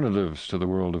alternatives to the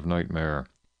world of nightmare.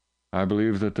 I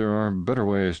believe that there are better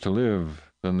ways to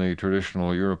live than the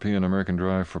traditional European-American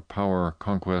drive for power,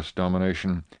 conquest,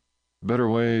 domination, better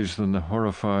ways than the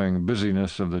horrifying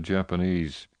busyness of the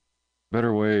Japanese,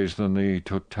 better ways than the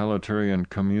totalitarian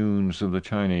communes of the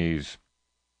Chinese,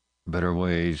 better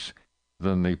ways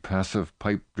than the passive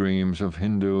pipe dreams of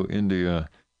Hindu India,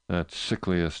 that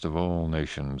sickliest of all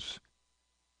nations.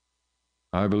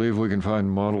 I believe we can find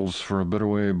models for a better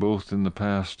way both in the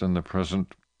past and the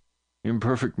present.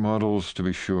 Imperfect models, to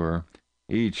be sure,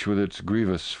 each with its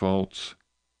grievous faults,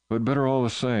 but better all the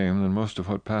same than most of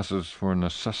what passes for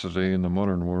necessity in the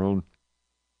modern world.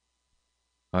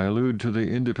 I allude to the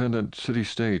independent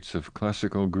city-states of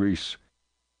classical Greece,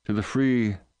 to the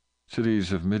free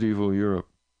cities of medieval Europe,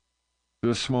 to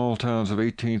the small towns of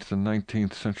 18th and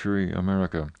 19th century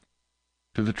America,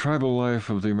 to the tribal life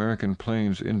of the American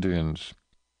Plains Indians,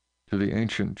 to the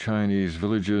ancient Chinese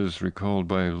villages recalled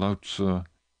by Lao Tzu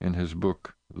in his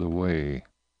book, The Way.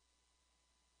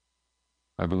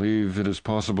 I believe it is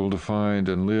possible to find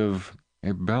and live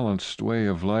a balanced way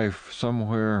of life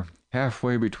somewhere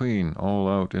halfway between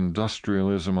all-out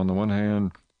industrialism on the one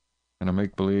hand and a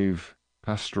make-believe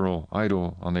pastoral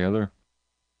idyll on the other.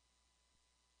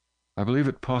 I believe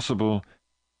it possible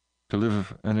to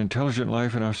live an intelligent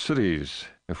life in our cities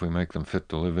if we make them fit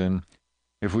to live in,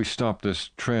 if we stop this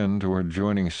trend toward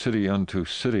joining city unto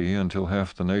city until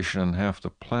half the nation and half the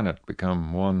planet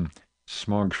become one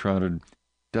smog-shrouded,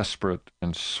 desperate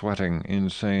and sweating,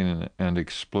 insane and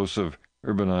explosive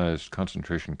urbanized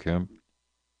concentration camp.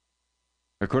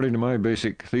 According to my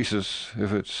basic thesis,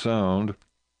 if it's sound,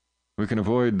 we can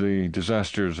avoid the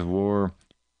disasters of war,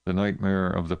 the nightmare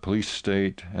of the police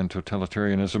state and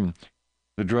totalitarianism,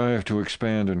 the drive to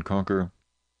expand and conquer,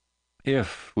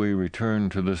 if we return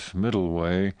to this middle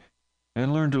way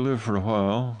and learn to live for a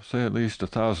while, say at least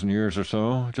 1,000 years or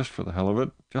so, just for the hell of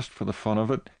it, just for the fun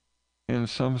of it, in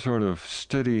some sort of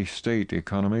steady state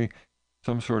economy,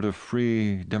 some sort of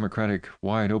free, democratic,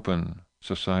 wide-open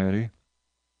society.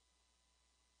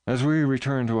 As we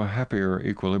return to a happier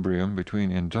equilibrium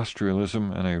between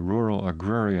industrialism and a rural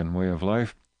agrarian way of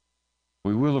life,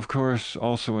 we will, of course,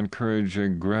 also encourage a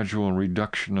gradual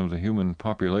reduction of the human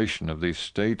population of these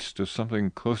states to something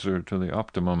closer to the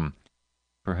optimum,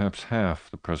 perhaps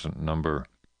half the present number.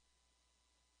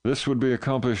 This would be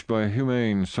accomplished by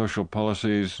humane social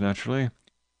policies, naturally,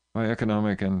 by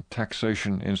economic and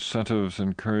taxation incentives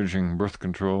encouraging birth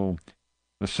control,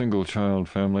 the single-child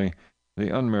family,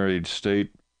 the unmarried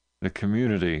state, the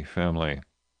community family.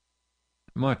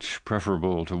 Much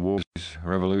preferable to wars,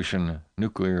 revolution,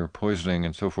 nuclear poisoning,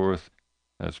 and so forth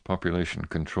as population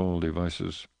control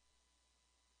devices.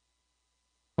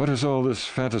 What has all this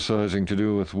fantasizing to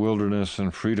do with wilderness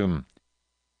and freedom?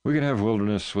 We can have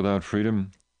wilderness without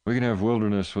freedom. We can have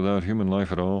wilderness without human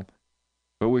life at all.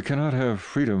 But we cannot have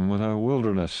freedom without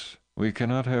wilderness. We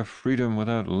cannot have freedom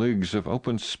without leagues of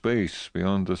open space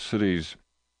beyond the cities,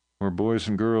 where boys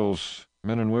and girls,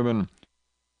 men and women,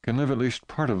 can live at least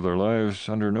part of their lives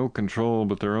under no control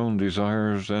but their own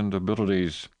desires and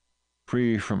abilities,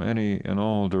 free from any and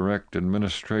all direct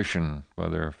administration by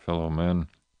their fellow men.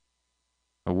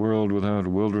 A world without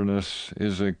wilderness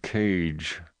is a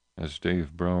cage, as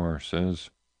Dave Brower says.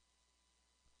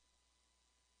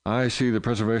 I see the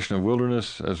preservation of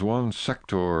wilderness as one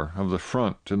sector of the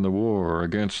front in the war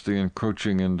against the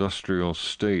encroaching industrial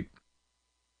state.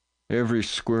 Every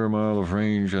square mile of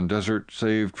range and desert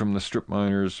saved from the strip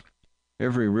miners,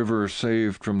 every river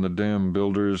saved from the dam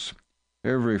builders,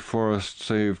 every forest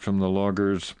saved from the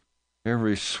loggers,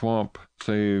 every swamp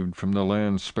saved from the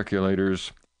land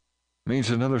speculators, means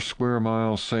another square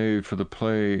mile saved for the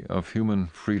play of human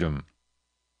freedom.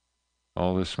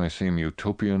 All this may seem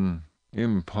utopian,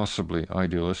 impossibly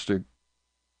idealistic.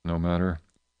 No matter.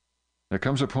 There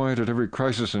comes a point at every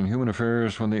crisis in human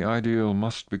affairs when the ideal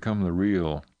must become the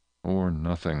real, or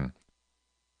nothing.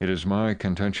 It is my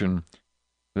contention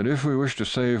that if we wish to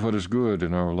save what is good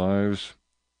in our lives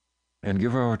and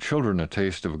give our children a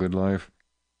taste of a good life,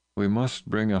 we must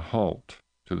bring a halt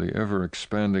to the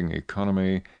ever-expanding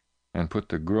economy and put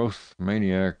the growth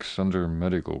maniacs under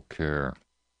medical care.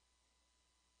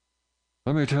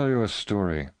 Let me tell you a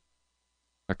story.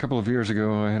 A couple of years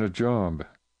ago, I had a job.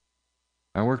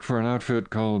 I worked for an outfit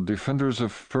called Defenders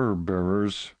of Fur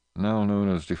Bearers, now known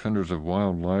as Defenders of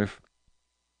Wildlife.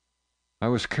 I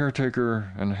was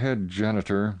caretaker and head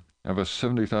janitor of a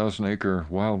 70,000-acre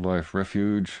wildlife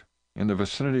refuge in the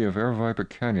vicinity of Aravaipa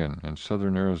Canyon in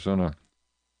southern Arizona.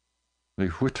 The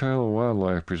Whitetail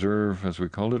Wildlife Preserve, as we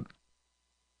called it,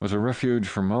 was a refuge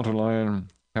for mountain lion,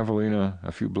 javelina,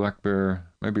 a few black bear,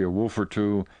 maybe a wolf or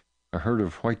two, a herd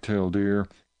of white-tailed deer,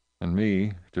 and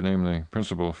me, to name the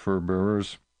principal fur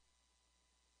bearers.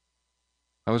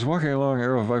 I was walking along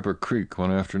Aravaipa Creek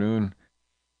one afternoon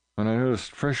when I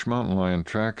noticed fresh mountain lion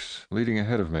tracks leading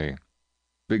ahead of me.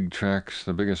 Big tracks,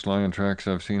 the biggest lion tracks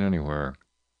I've seen anywhere.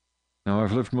 Now,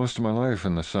 I've lived most of my life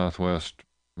in the Southwest,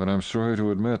 but I'm sorry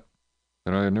to admit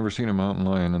that I had never seen a mountain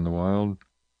lion in the wild.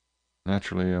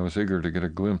 Naturally, I was eager to get a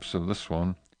glimpse of this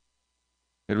one.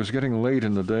 It was getting late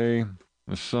in the day,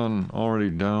 the sun already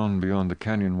down beyond the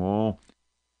canyon wall,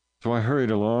 so I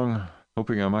hurried along,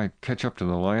 hoping I might catch up to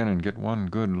the lion and get one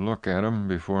good look at him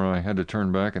before I had to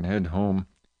turn back and head home.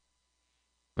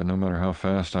 But no matter how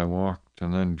fast I walked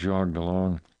and then jogged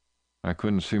along, I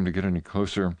couldn't seem to get any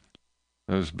closer.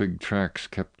 Those big tracks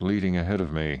kept leading ahead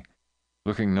of me,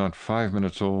 looking not 5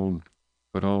 minutes old,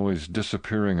 but always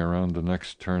disappearing around the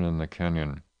next turn in the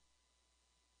canyon.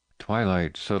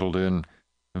 Twilight settled in,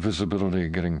 visibility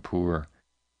getting poor.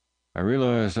 I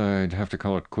realized I'd have to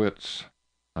call it quits.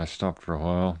 I stopped for a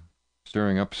while,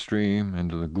 staring upstream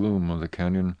into the gloom of the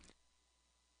canyon.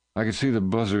 I could see the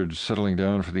buzzards settling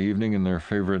down for the evening in their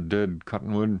favorite dead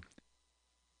cottonwood.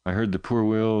 I heard the poor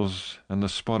wills and the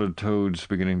spotted toads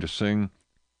beginning to sing,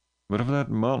 but of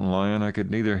that mountain lion I could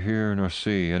neither hear nor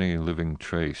see any living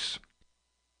trace.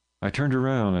 I turned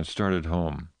around and started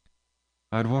home.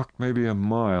 I'd walked maybe a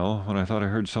mile when I thought I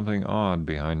heard something odd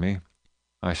behind me.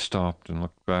 I stopped and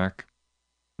looked back.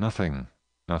 Nothing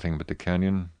but the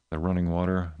canyon, the running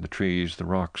water, the trees, the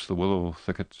rocks, the willow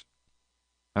thickets.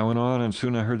 I went on, and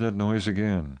soon I heard that noise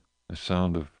again, the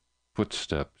sound of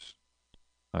footsteps.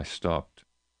 I stopped.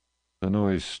 The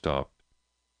noise stopped.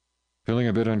 Feeling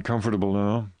a bit uncomfortable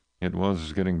now, it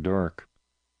was getting dark,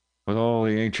 with all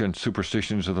the ancient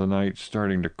superstitions of the night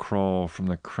starting to crawl from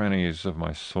the crannies of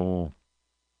my soul.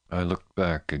 I looked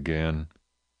back again,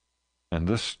 and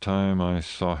this time I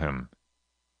saw him.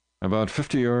 About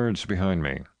 50 yards behind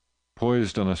me,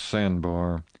 poised on a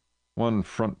sandbar, one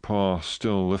front paw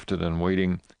still lifted and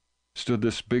waiting, stood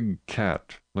this big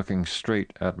cat looking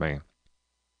straight at me.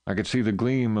 I could see the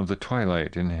gleam of the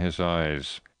twilight in his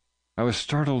eyes. I was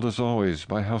startled as always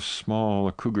by how small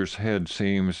a cougar's head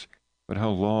seems, but how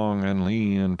long and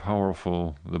lean and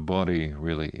powerful the body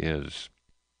really is.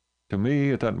 To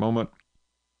me, at that moment,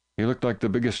 he looked like the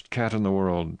biggest cat in the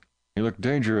world. He looked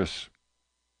dangerous.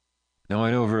 Now,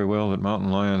 I know very well that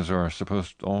mountain lions are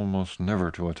supposed almost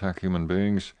never to attack human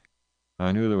beings.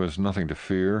 I knew there was nothing to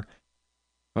fear,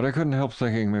 but I couldn't help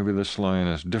thinking maybe this lion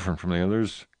is different from the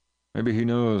others. Maybe he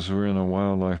knows we're in a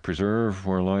wildlife preserve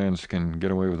where lions can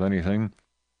get away with anything.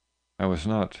 I was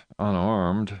not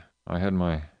unarmed. I had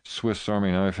my Swiss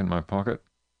Army knife in my pocket,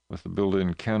 with the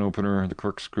built-in can opener, the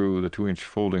corkscrew, the 2-inch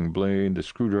folding blade, the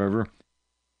screwdriver.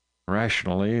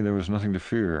 Rationally, there was nothing to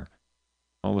fear.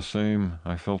 All the same,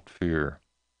 I felt fear.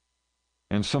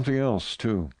 And something else,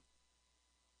 too.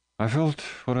 I felt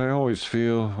what I always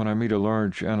feel when I meet a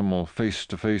large animal face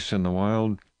to face in the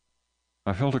wild.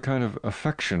 I felt a kind of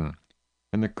affection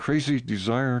and the crazy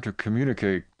desire to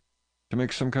communicate, to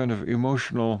make some kind of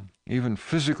emotional, even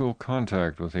physical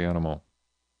contact with the animal.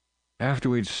 After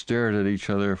we'd stared at each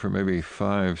other for maybe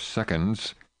 5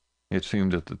 seconds, it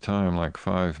seemed at the time like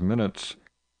 5 minutes,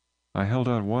 I held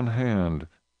out one hand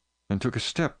and took a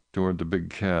step toward the big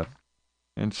cat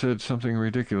and said something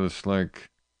ridiculous like,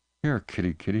 "Here,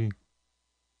 kitty, kitty."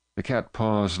 The cat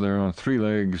paused there on 3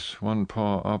 legs, one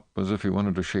paw up as if he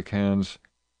wanted to shake hands,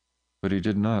 but he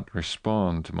did not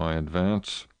respond to my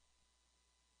advance.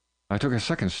 I took a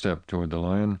second step toward the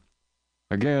lion.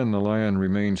 Again the lion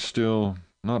remained still,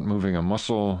 not moving a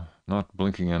muscle, not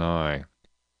blinking an eye.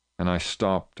 And I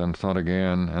stopped and thought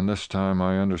again, and this time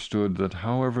I understood that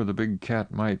however the big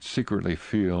cat might secretly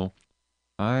feel,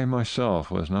 I myself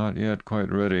was not yet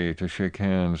quite ready to shake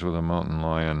hands with a mountain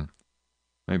lion.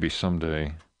 Maybe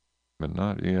someday, but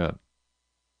not yet.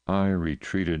 I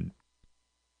retreated.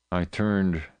 I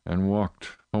turned and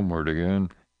walked homeward again,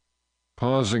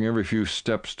 pausing every few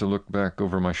steps to look back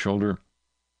over my shoulder.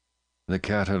 The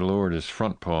cat had lowered his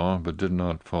front paw, but did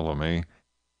not follow me.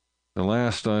 The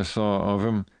last I saw of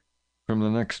him, from the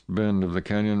next bend of the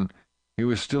canyon, he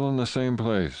was still in the same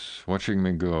place, watching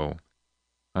me go.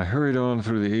 I hurried on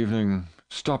through the evening,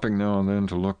 stopping now and then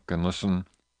to look and listen,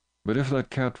 but if that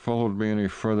cat followed me any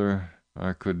further,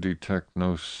 I could detect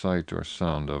no sight or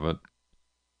sound of it.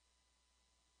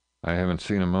 I haven't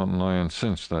seen a mountain lion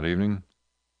since that evening,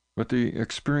 but the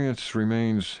experience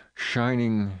remains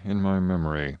shining in my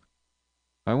memory.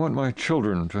 I want my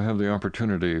children to have the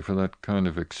opportunity for that kind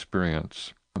of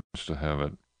experience, to have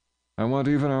it. I want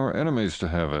even our enemies to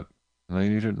have it. They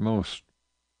need it most.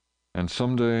 And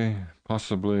someday,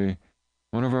 possibly,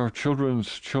 one of our children's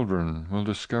children will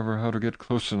discover how to get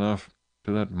close enough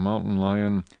to that mountain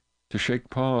lion to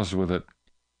shake paws with it,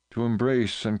 to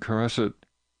embrace and caress it,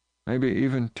 maybe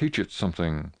even teach it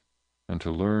something, and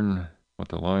to learn what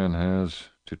the lion has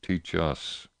to teach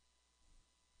us.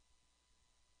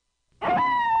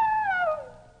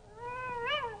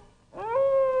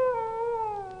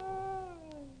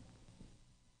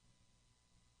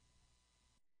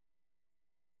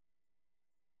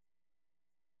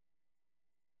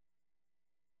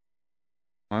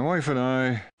 My wife and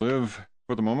I live,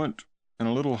 for the moment, in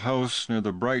a little house near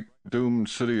the bright, doomed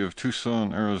city of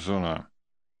Tucson, Arizona.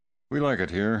 We like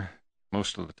it here,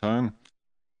 most of the time.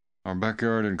 Our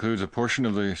backyard includes a portion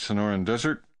of the Sonoran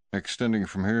Desert, extending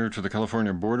from here to the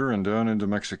California border and down into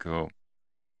Mexico.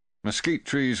 Mesquite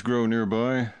trees grow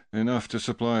nearby, enough to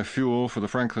supply fuel for the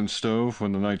Franklin stove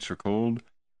when the nights are cold,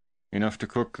 enough to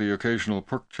cook the occasional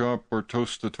pork chop or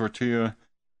toast the tortilla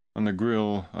on the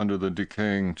grill under the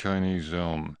decaying Chinese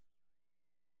elm.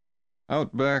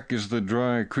 Out back is the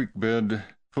dry creek bed,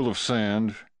 full of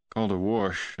sand, called a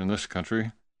wash in this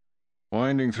country,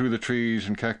 winding through the trees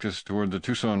and cactus toward the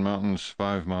Tucson Mountains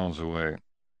 5 miles away.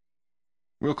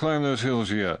 We'll climb those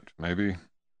hills yet, maybe.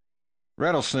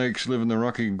 Rattlesnakes live in the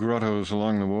rocky grottos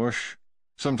along the wash.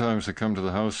 Sometimes they come to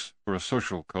the house for a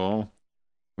social call.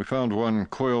 We found one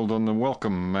coiled on the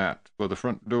welcome mat by the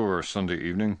front door Sunday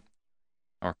evening.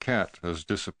 Our cat has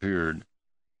disappeared.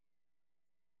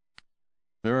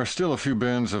 There are still a few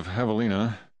bands of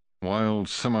javelina, wild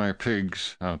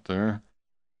semi-pigs, out there.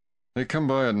 They come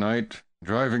by at night,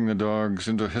 driving the dogs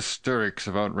into hysterics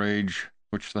of outrage,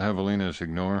 which the javelinas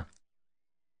ignore.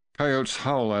 Coyotes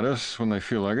howl at us when they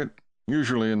feel like it,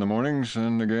 usually in the mornings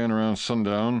and again around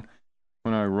sundown,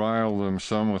 when I rile them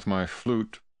some with my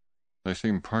flute. They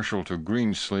seem partial to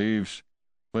Greensleeves,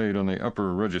 played on the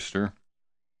upper register.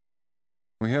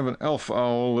 We have an elf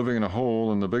owl living in a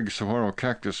hole in the big saguaro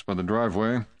cactus by the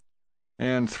driveway,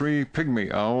 and 3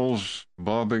 pygmy owls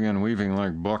bobbing and weaving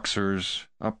like boxers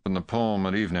up in the palm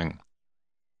at evening.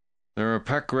 There are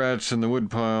pack rats in the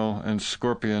woodpile and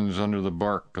scorpions under the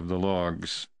bark of the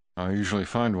logs. I usually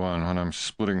find one when I'm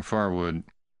splitting firewood.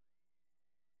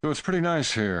 So it's pretty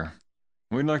nice here.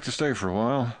 We'd like to stay for a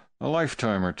while, a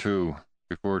lifetime or two,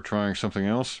 before trying something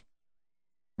else.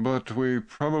 But we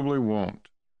probably won't.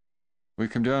 We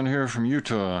came down here from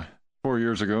Utah 4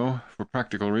 years ago for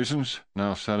practical reasons.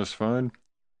 Now satisfied,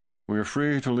 we are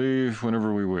free to leave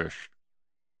whenever we wish.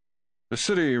 The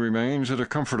city remains at a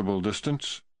comfortable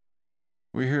distance.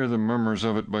 We hear the murmurs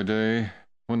of it by day,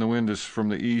 when the wind is from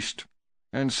the east,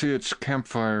 and see its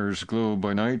campfires glow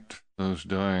by night, those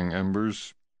dying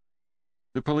embers.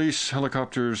 The police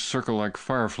helicopters circle like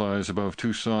fireflies above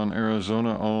Tucson,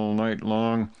 Arizona all night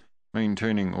long,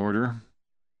 maintaining order.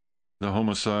 The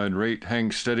homicide rate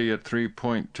hangs steady at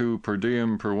 3.2 per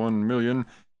diem per 1 million,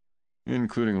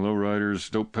 including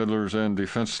lowriders, dope peddlers, and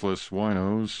defenseless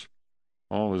winos.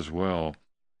 All is well.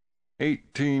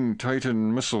 18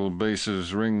 Titan missile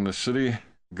bases ring the city,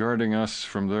 guarding us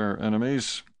from their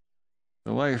enemies.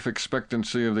 The life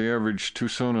expectancy of the average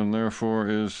Tucsonan, therefore,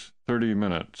 is 30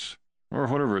 minutes, or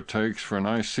whatever it takes for an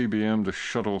ICBM to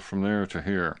shuttle from there to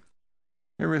here.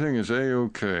 Everything is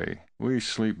A-OK. We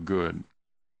sleep good.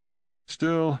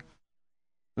 Still,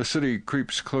 the city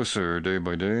creeps closer day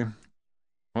by day.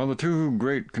 While the 2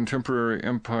 great contemporary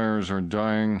empires are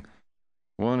dying,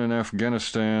 one in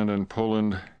Afghanistan and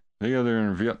Poland, the other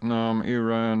in Vietnam,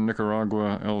 Iran,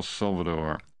 Nicaragua, El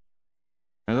Salvador.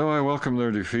 And though I welcome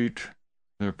their defeat,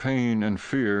 their pain and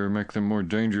fear make them more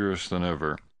dangerous than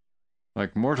ever.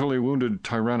 Like mortally wounded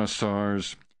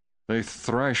tyrannosaurs, they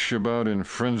thrash about in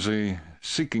frenzy,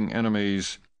 seeking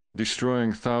enemies,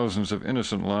 destroying thousands of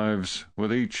innocent lives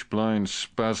with each blind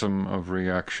spasm of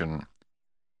reaction.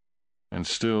 And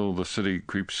still the city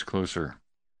creeps closer.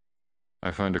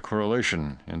 I find a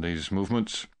correlation in these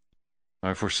movements.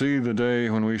 I foresee the day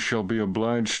when we shall be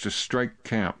obliged to strike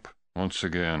camp once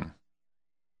again.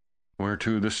 Where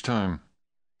to this time?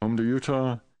 Home to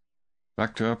Utah?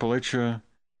 Back to Appalachia?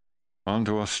 On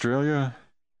to Australia?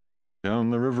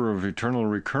 Down the river of eternal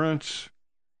recurrence?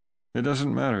 It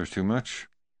doesn't matter too much.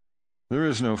 There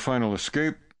is no final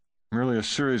escape, merely a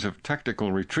series of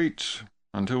tactical retreats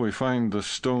until we find the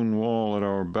stone wall at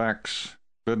our backs,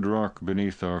 bedrock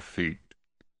beneath our feet.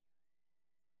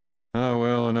 Ah,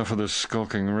 well, enough of this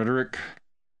skulking rhetoric.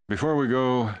 Before we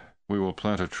go, we will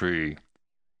plant a tree.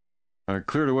 I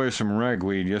cleared away some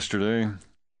ragweed yesterday,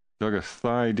 dug a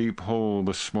thigh-deep hole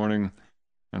this morning,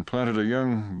 and planted a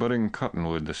young budding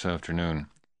cottonwood this afternoon.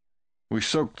 We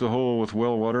soaked the hole with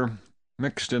well water,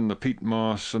 mixed in the peat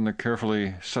moss and the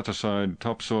carefully set-aside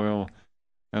topsoil,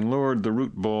 and lowered the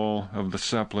root ball of the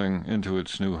sapling into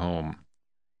its new home.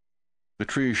 The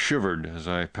tree shivered as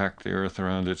I packed the earth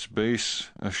around its base,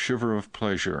 a shiver of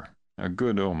pleasure, a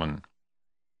good omen.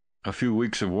 A few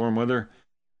weeks of warm weather,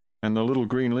 and the little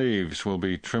green leaves will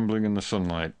be trembling in the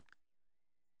sunlight.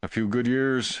 A few good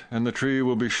years, and the tree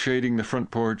will be shading the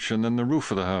front porch and then the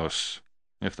roof of the house,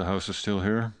 if the house is still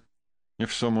here,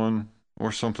 if someone,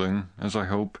 or something, as I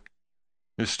hope,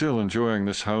 is still enjoying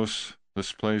this house,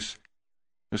 this place,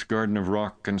 this garden of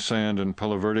rock and sand and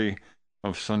palo verde,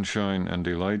 of sunshine and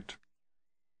delight.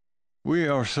 We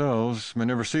ourselves may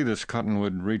never see this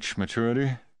cottonwood reach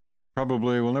maturity,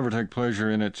 probably will never take pleasure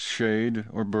in its shade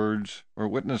or birds, or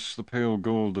witness the pale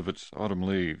gold of its autumn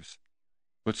leaves.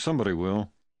 But somebody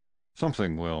will.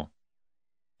 Something will.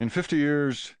 In 50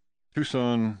 years,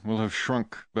 Tucson will have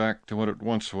shrunk back to what it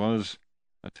once was,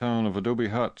 a town of adobe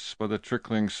huts by the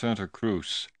trickling Santa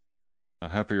Cruz, a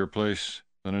happier place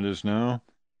than it is now,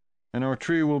 and our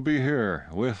tree will be here,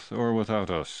 with or without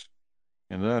us.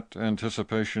 In that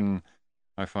anticipation,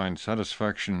 I find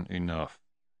satisfaction enough.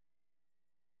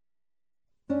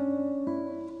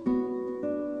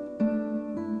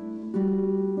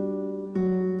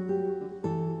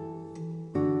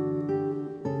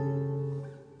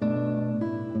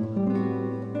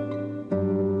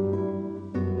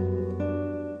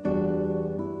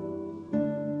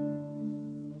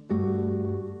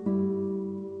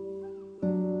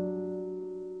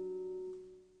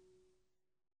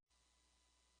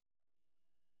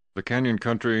 The canyon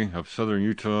country of southern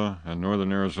Utah and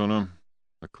northern Arizona,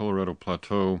 the Colorado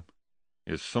Plateau,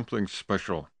 is something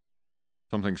special,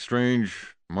 something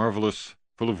strange, marvelous,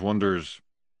 full of wonders.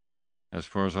 As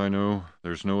far as I know,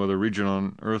 there's no other region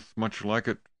on earth much like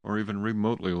it, or even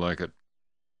remotely like it.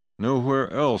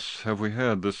 Nowhere else have we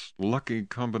had this lucky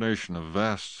combination of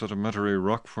vast sedimentary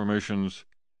rock formations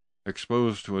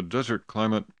exposed to a desert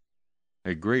climate,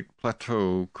 a great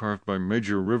plateau carved by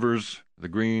major rivers, the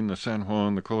Green, the San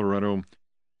Juan, the Colorado,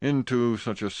 into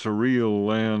such a surreal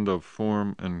land of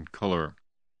form and color.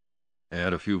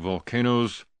 Add a few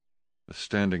volcanoes, the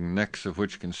standing necks of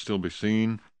which can still be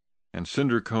seen, and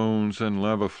cinder cones and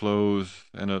lava flows,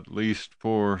 and at least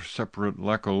 4 separate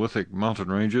laccolithic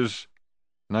mountain ranges,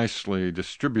 nicely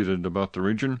distributed about the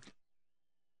region,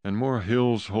 and more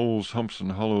hills, holes, humps,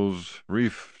 and hollows,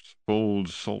 reefs,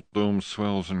 folds, salt domes,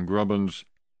 swells, and grubbins,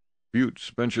 buttes,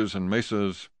 benches, and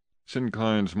mesas,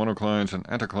 synclines, monoclines, and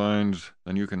anticlines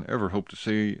than you can ever hope to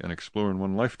see and explore in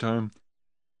one lifetime,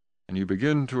 and you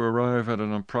begin to arrive at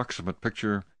an approximate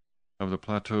picture of the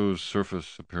plateau's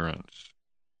surface appearance.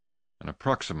 An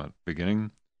approximate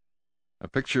beginning, a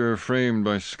picture framed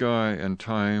by sky and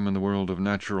time in the world of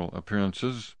natural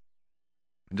appearances,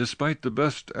 despite the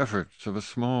best efforts of a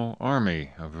small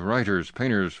army of writers,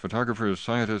 painters, photographers,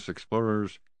 scientists,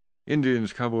 explorers,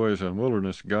 Indians, cowboys, and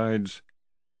wilderness guides.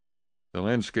 The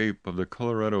landscape of the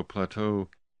Colorado Plateau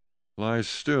lies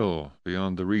still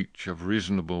beyond the reach of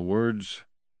reasonable words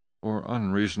or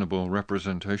unreasonable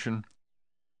representation.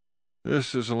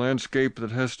 This is a landscape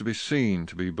that has to be seen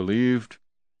to be believed,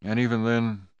 and even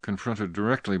then, confronted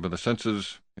directly by the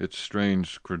senses, it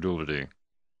strains credulity.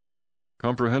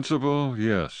 Comprehensible,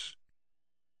 yes.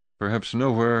 Perhaps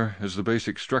nowhere is the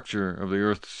basic structure of the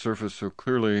earth's surface so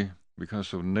clearly, because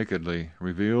so nakedly,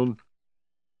 revealed.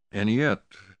 And yet,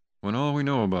 when all we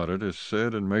know about it is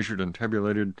said and measured and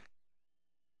tabulated,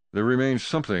 there remains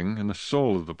something in the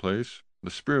soul of the place,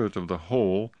 the spirit of the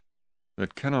whole,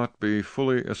 that cannot be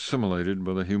fully assimilated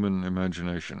by the human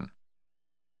imagination.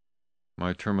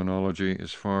 My terminology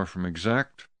is far from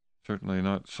exact, certainly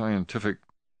not scientific.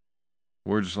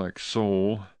 Words like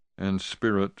soul and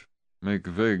spirit make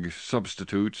vague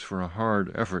substitutes for a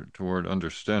hard effort toward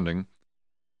understanding,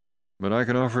 but I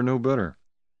can offer no better.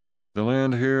 The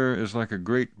land here is like a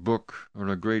great book or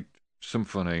a great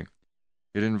symphony.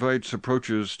 It invites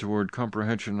approaches toward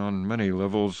comprehension on many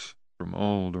levels from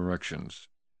all directions.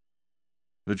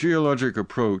 The geologic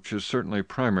approach is certainly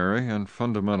primary and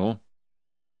fundamental,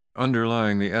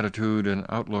 underlying the attitude and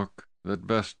outlook that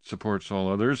best supports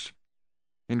all others,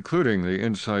 including the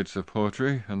insights of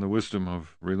poetry and the wisdom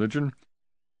of religion.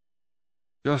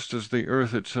 Just as the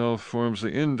earth itself forms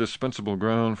the indispensable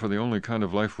ground for the only kind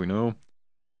of life we know,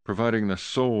 providing the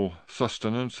sole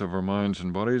sustenance of our minds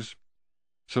and bodies,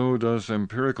 so does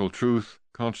empirical truth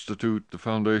constitute the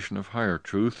foundation of higher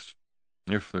truths,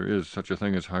 if there is such a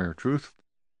thing as higher truth.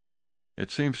 It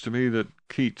seems to me that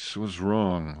Keats was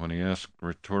wrong when he asked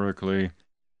rhetorically,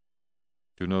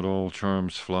 "Do not all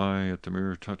charms fly at the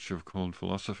mere touch of cold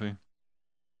philosophy?"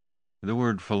 The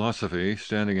word philosophy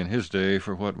standing in his day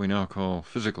for what we now call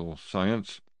physical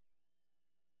science.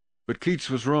 But Keats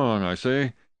was wrong, I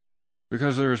say,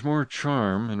 because there is more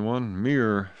charm in one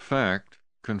mere fact,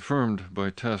 confirmed by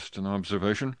test and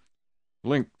observation,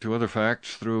 linked to other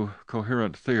facts through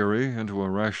coherent theory into a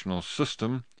rational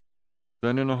system,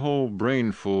 than in a whole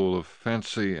brainful of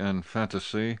fancy and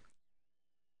fantasy.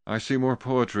 I see more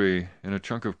poetry in a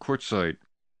chunk of quartzite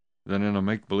than in a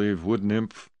make-believe wood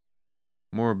nymph,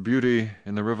 more beauty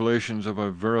in the revelations of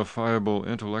a verifiable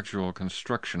intellectual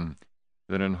construction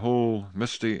than in whole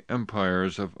misty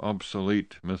empires of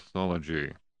obsolete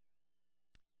mythology.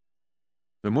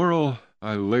 The moral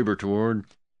I labor toward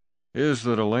is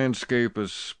that a landscape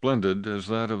as splendid as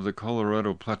that of the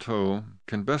Colorado Plateau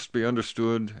can best be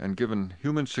understood and given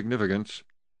human significance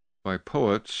by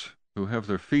poets who have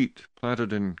their feet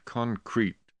planted in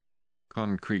concrete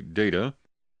data,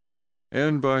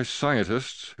 and by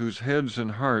scientists whose heads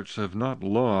and hearts have not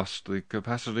lost the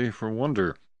capacity for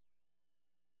wonder.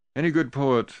 Any good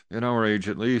poet, in our age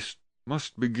at least,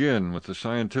 must begin with the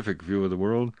scientific view of the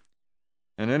world,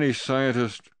 and any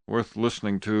scientist worth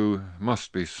listening to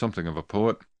must be something of a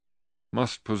poet,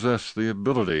 must possess the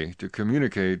ability to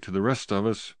communicate to the rest of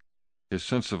us his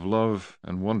sense of love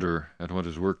and wonder at what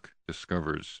his work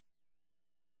discovers.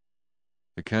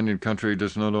 The canyon country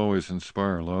does not always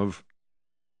inspire love.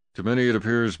 To many it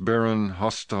appears barren,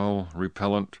 hostile,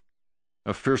 repellent,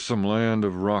 a fearsome land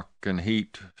of rock and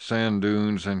heat, sand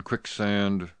dunes and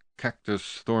quicksand,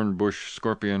 cactus, thorn bush,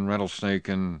 scorpion, rattlesnake,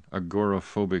 and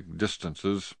agoraphobic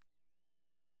distances.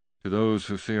 To those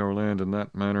who see our land in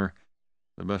that manner,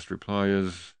 the best reply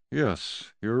is,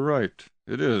 "Yes, you're right.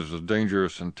 It is a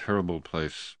dangerous and terrible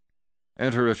place.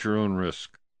 Enter at your own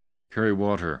risk. Carry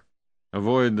water.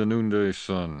 Avoid the noonday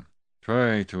sun.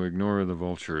 Try to ignore the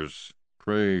vultures.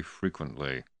 Pray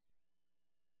frequently."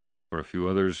 For a few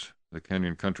others, the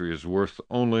canyon country is worth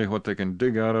only what they can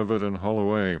dig out of it and haul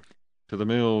away, to the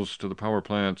mills, to the power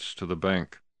plants, to the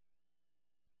bank.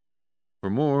 For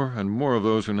more and more of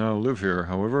those who now live here,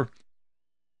 however,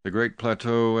 the great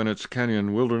plateau and its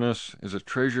canyon wilderness is a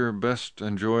treasure best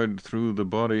enjoyed through the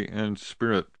body and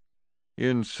spirit,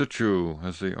 in situ,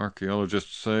 as the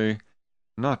archaeologists say,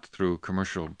 not through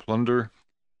commercial plunder.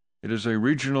 It is a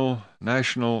regional,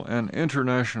 national, and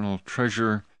international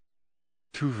treasure,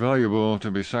 too valuable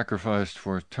to be sacrificed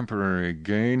for temporary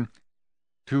gain,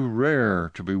 too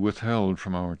rare to be withheld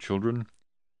from our children.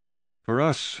 For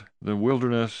us, the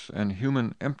wilderness and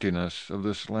human emptiness of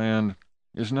this land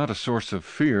is not a source of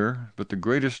fear, but the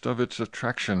greatest of its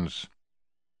attractions.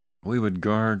 We would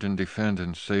guard and defend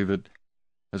and save it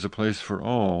as a place for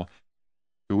all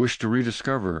who wish to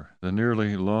rediscover the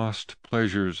nearly lost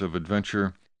pleasures of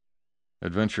adventure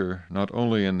not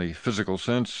only in the physical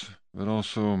sense, but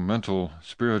also mental,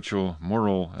 spiritual,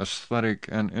 moral, aesthetic,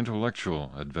 and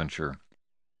intellectual adventure.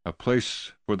 A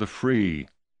place for the free.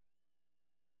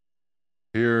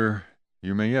 Here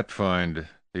you may yet find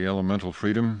the elemental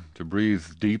freedom to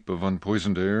breathe deep of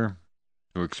unpoisoned air,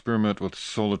 to experiment with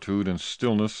solitude and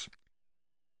stillness,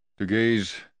 to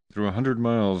gaze through 100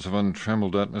 miles of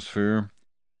untrammeled atmosphere,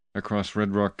 across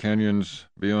red rock canyons,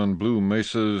 beyond blue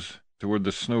mesas, toward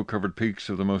the snow-covered peaks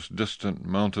of the most distant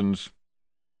mountains,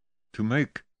 to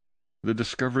make the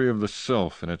discovery of the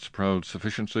self in its proud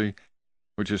sufficiency,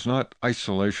 which is not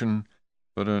isolation,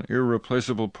 but an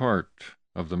irreplaceable part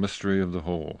of the mystery of the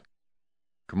whole.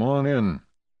 Come on in.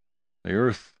 The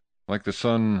earth, like the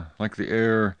sun, like the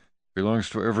air, belongs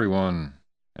to everyone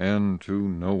and to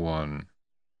no one.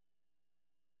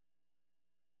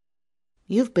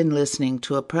 You've been listening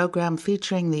to a program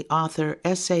featuring the author,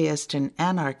 essayist, and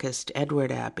anarchist Edward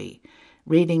Abbey,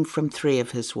 reading from 3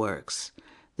 of his works,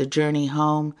 The Journey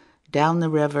Home, Down the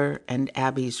River, and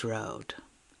Abbey's Road.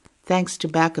 Thanks to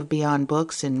Back of Beyond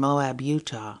Books in Moab,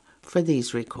 Utah, for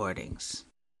these recordings.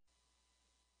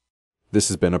 This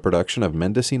has been a production of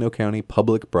Mendocino County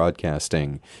Public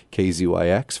Broadcasting,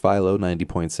 KZYX Philo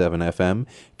 90.7 FM,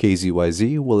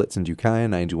 KZYZ Willits and Ukiah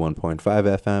 91.5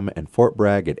 FM, and Fort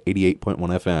Bragg at 88.1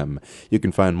 FM. You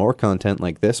can find more content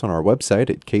like this on our website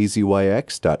at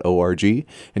kzyx.org,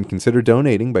 and consider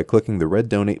donating by clicking the red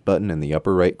donate button in the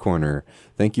upper right corner.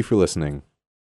 Thank you for listening.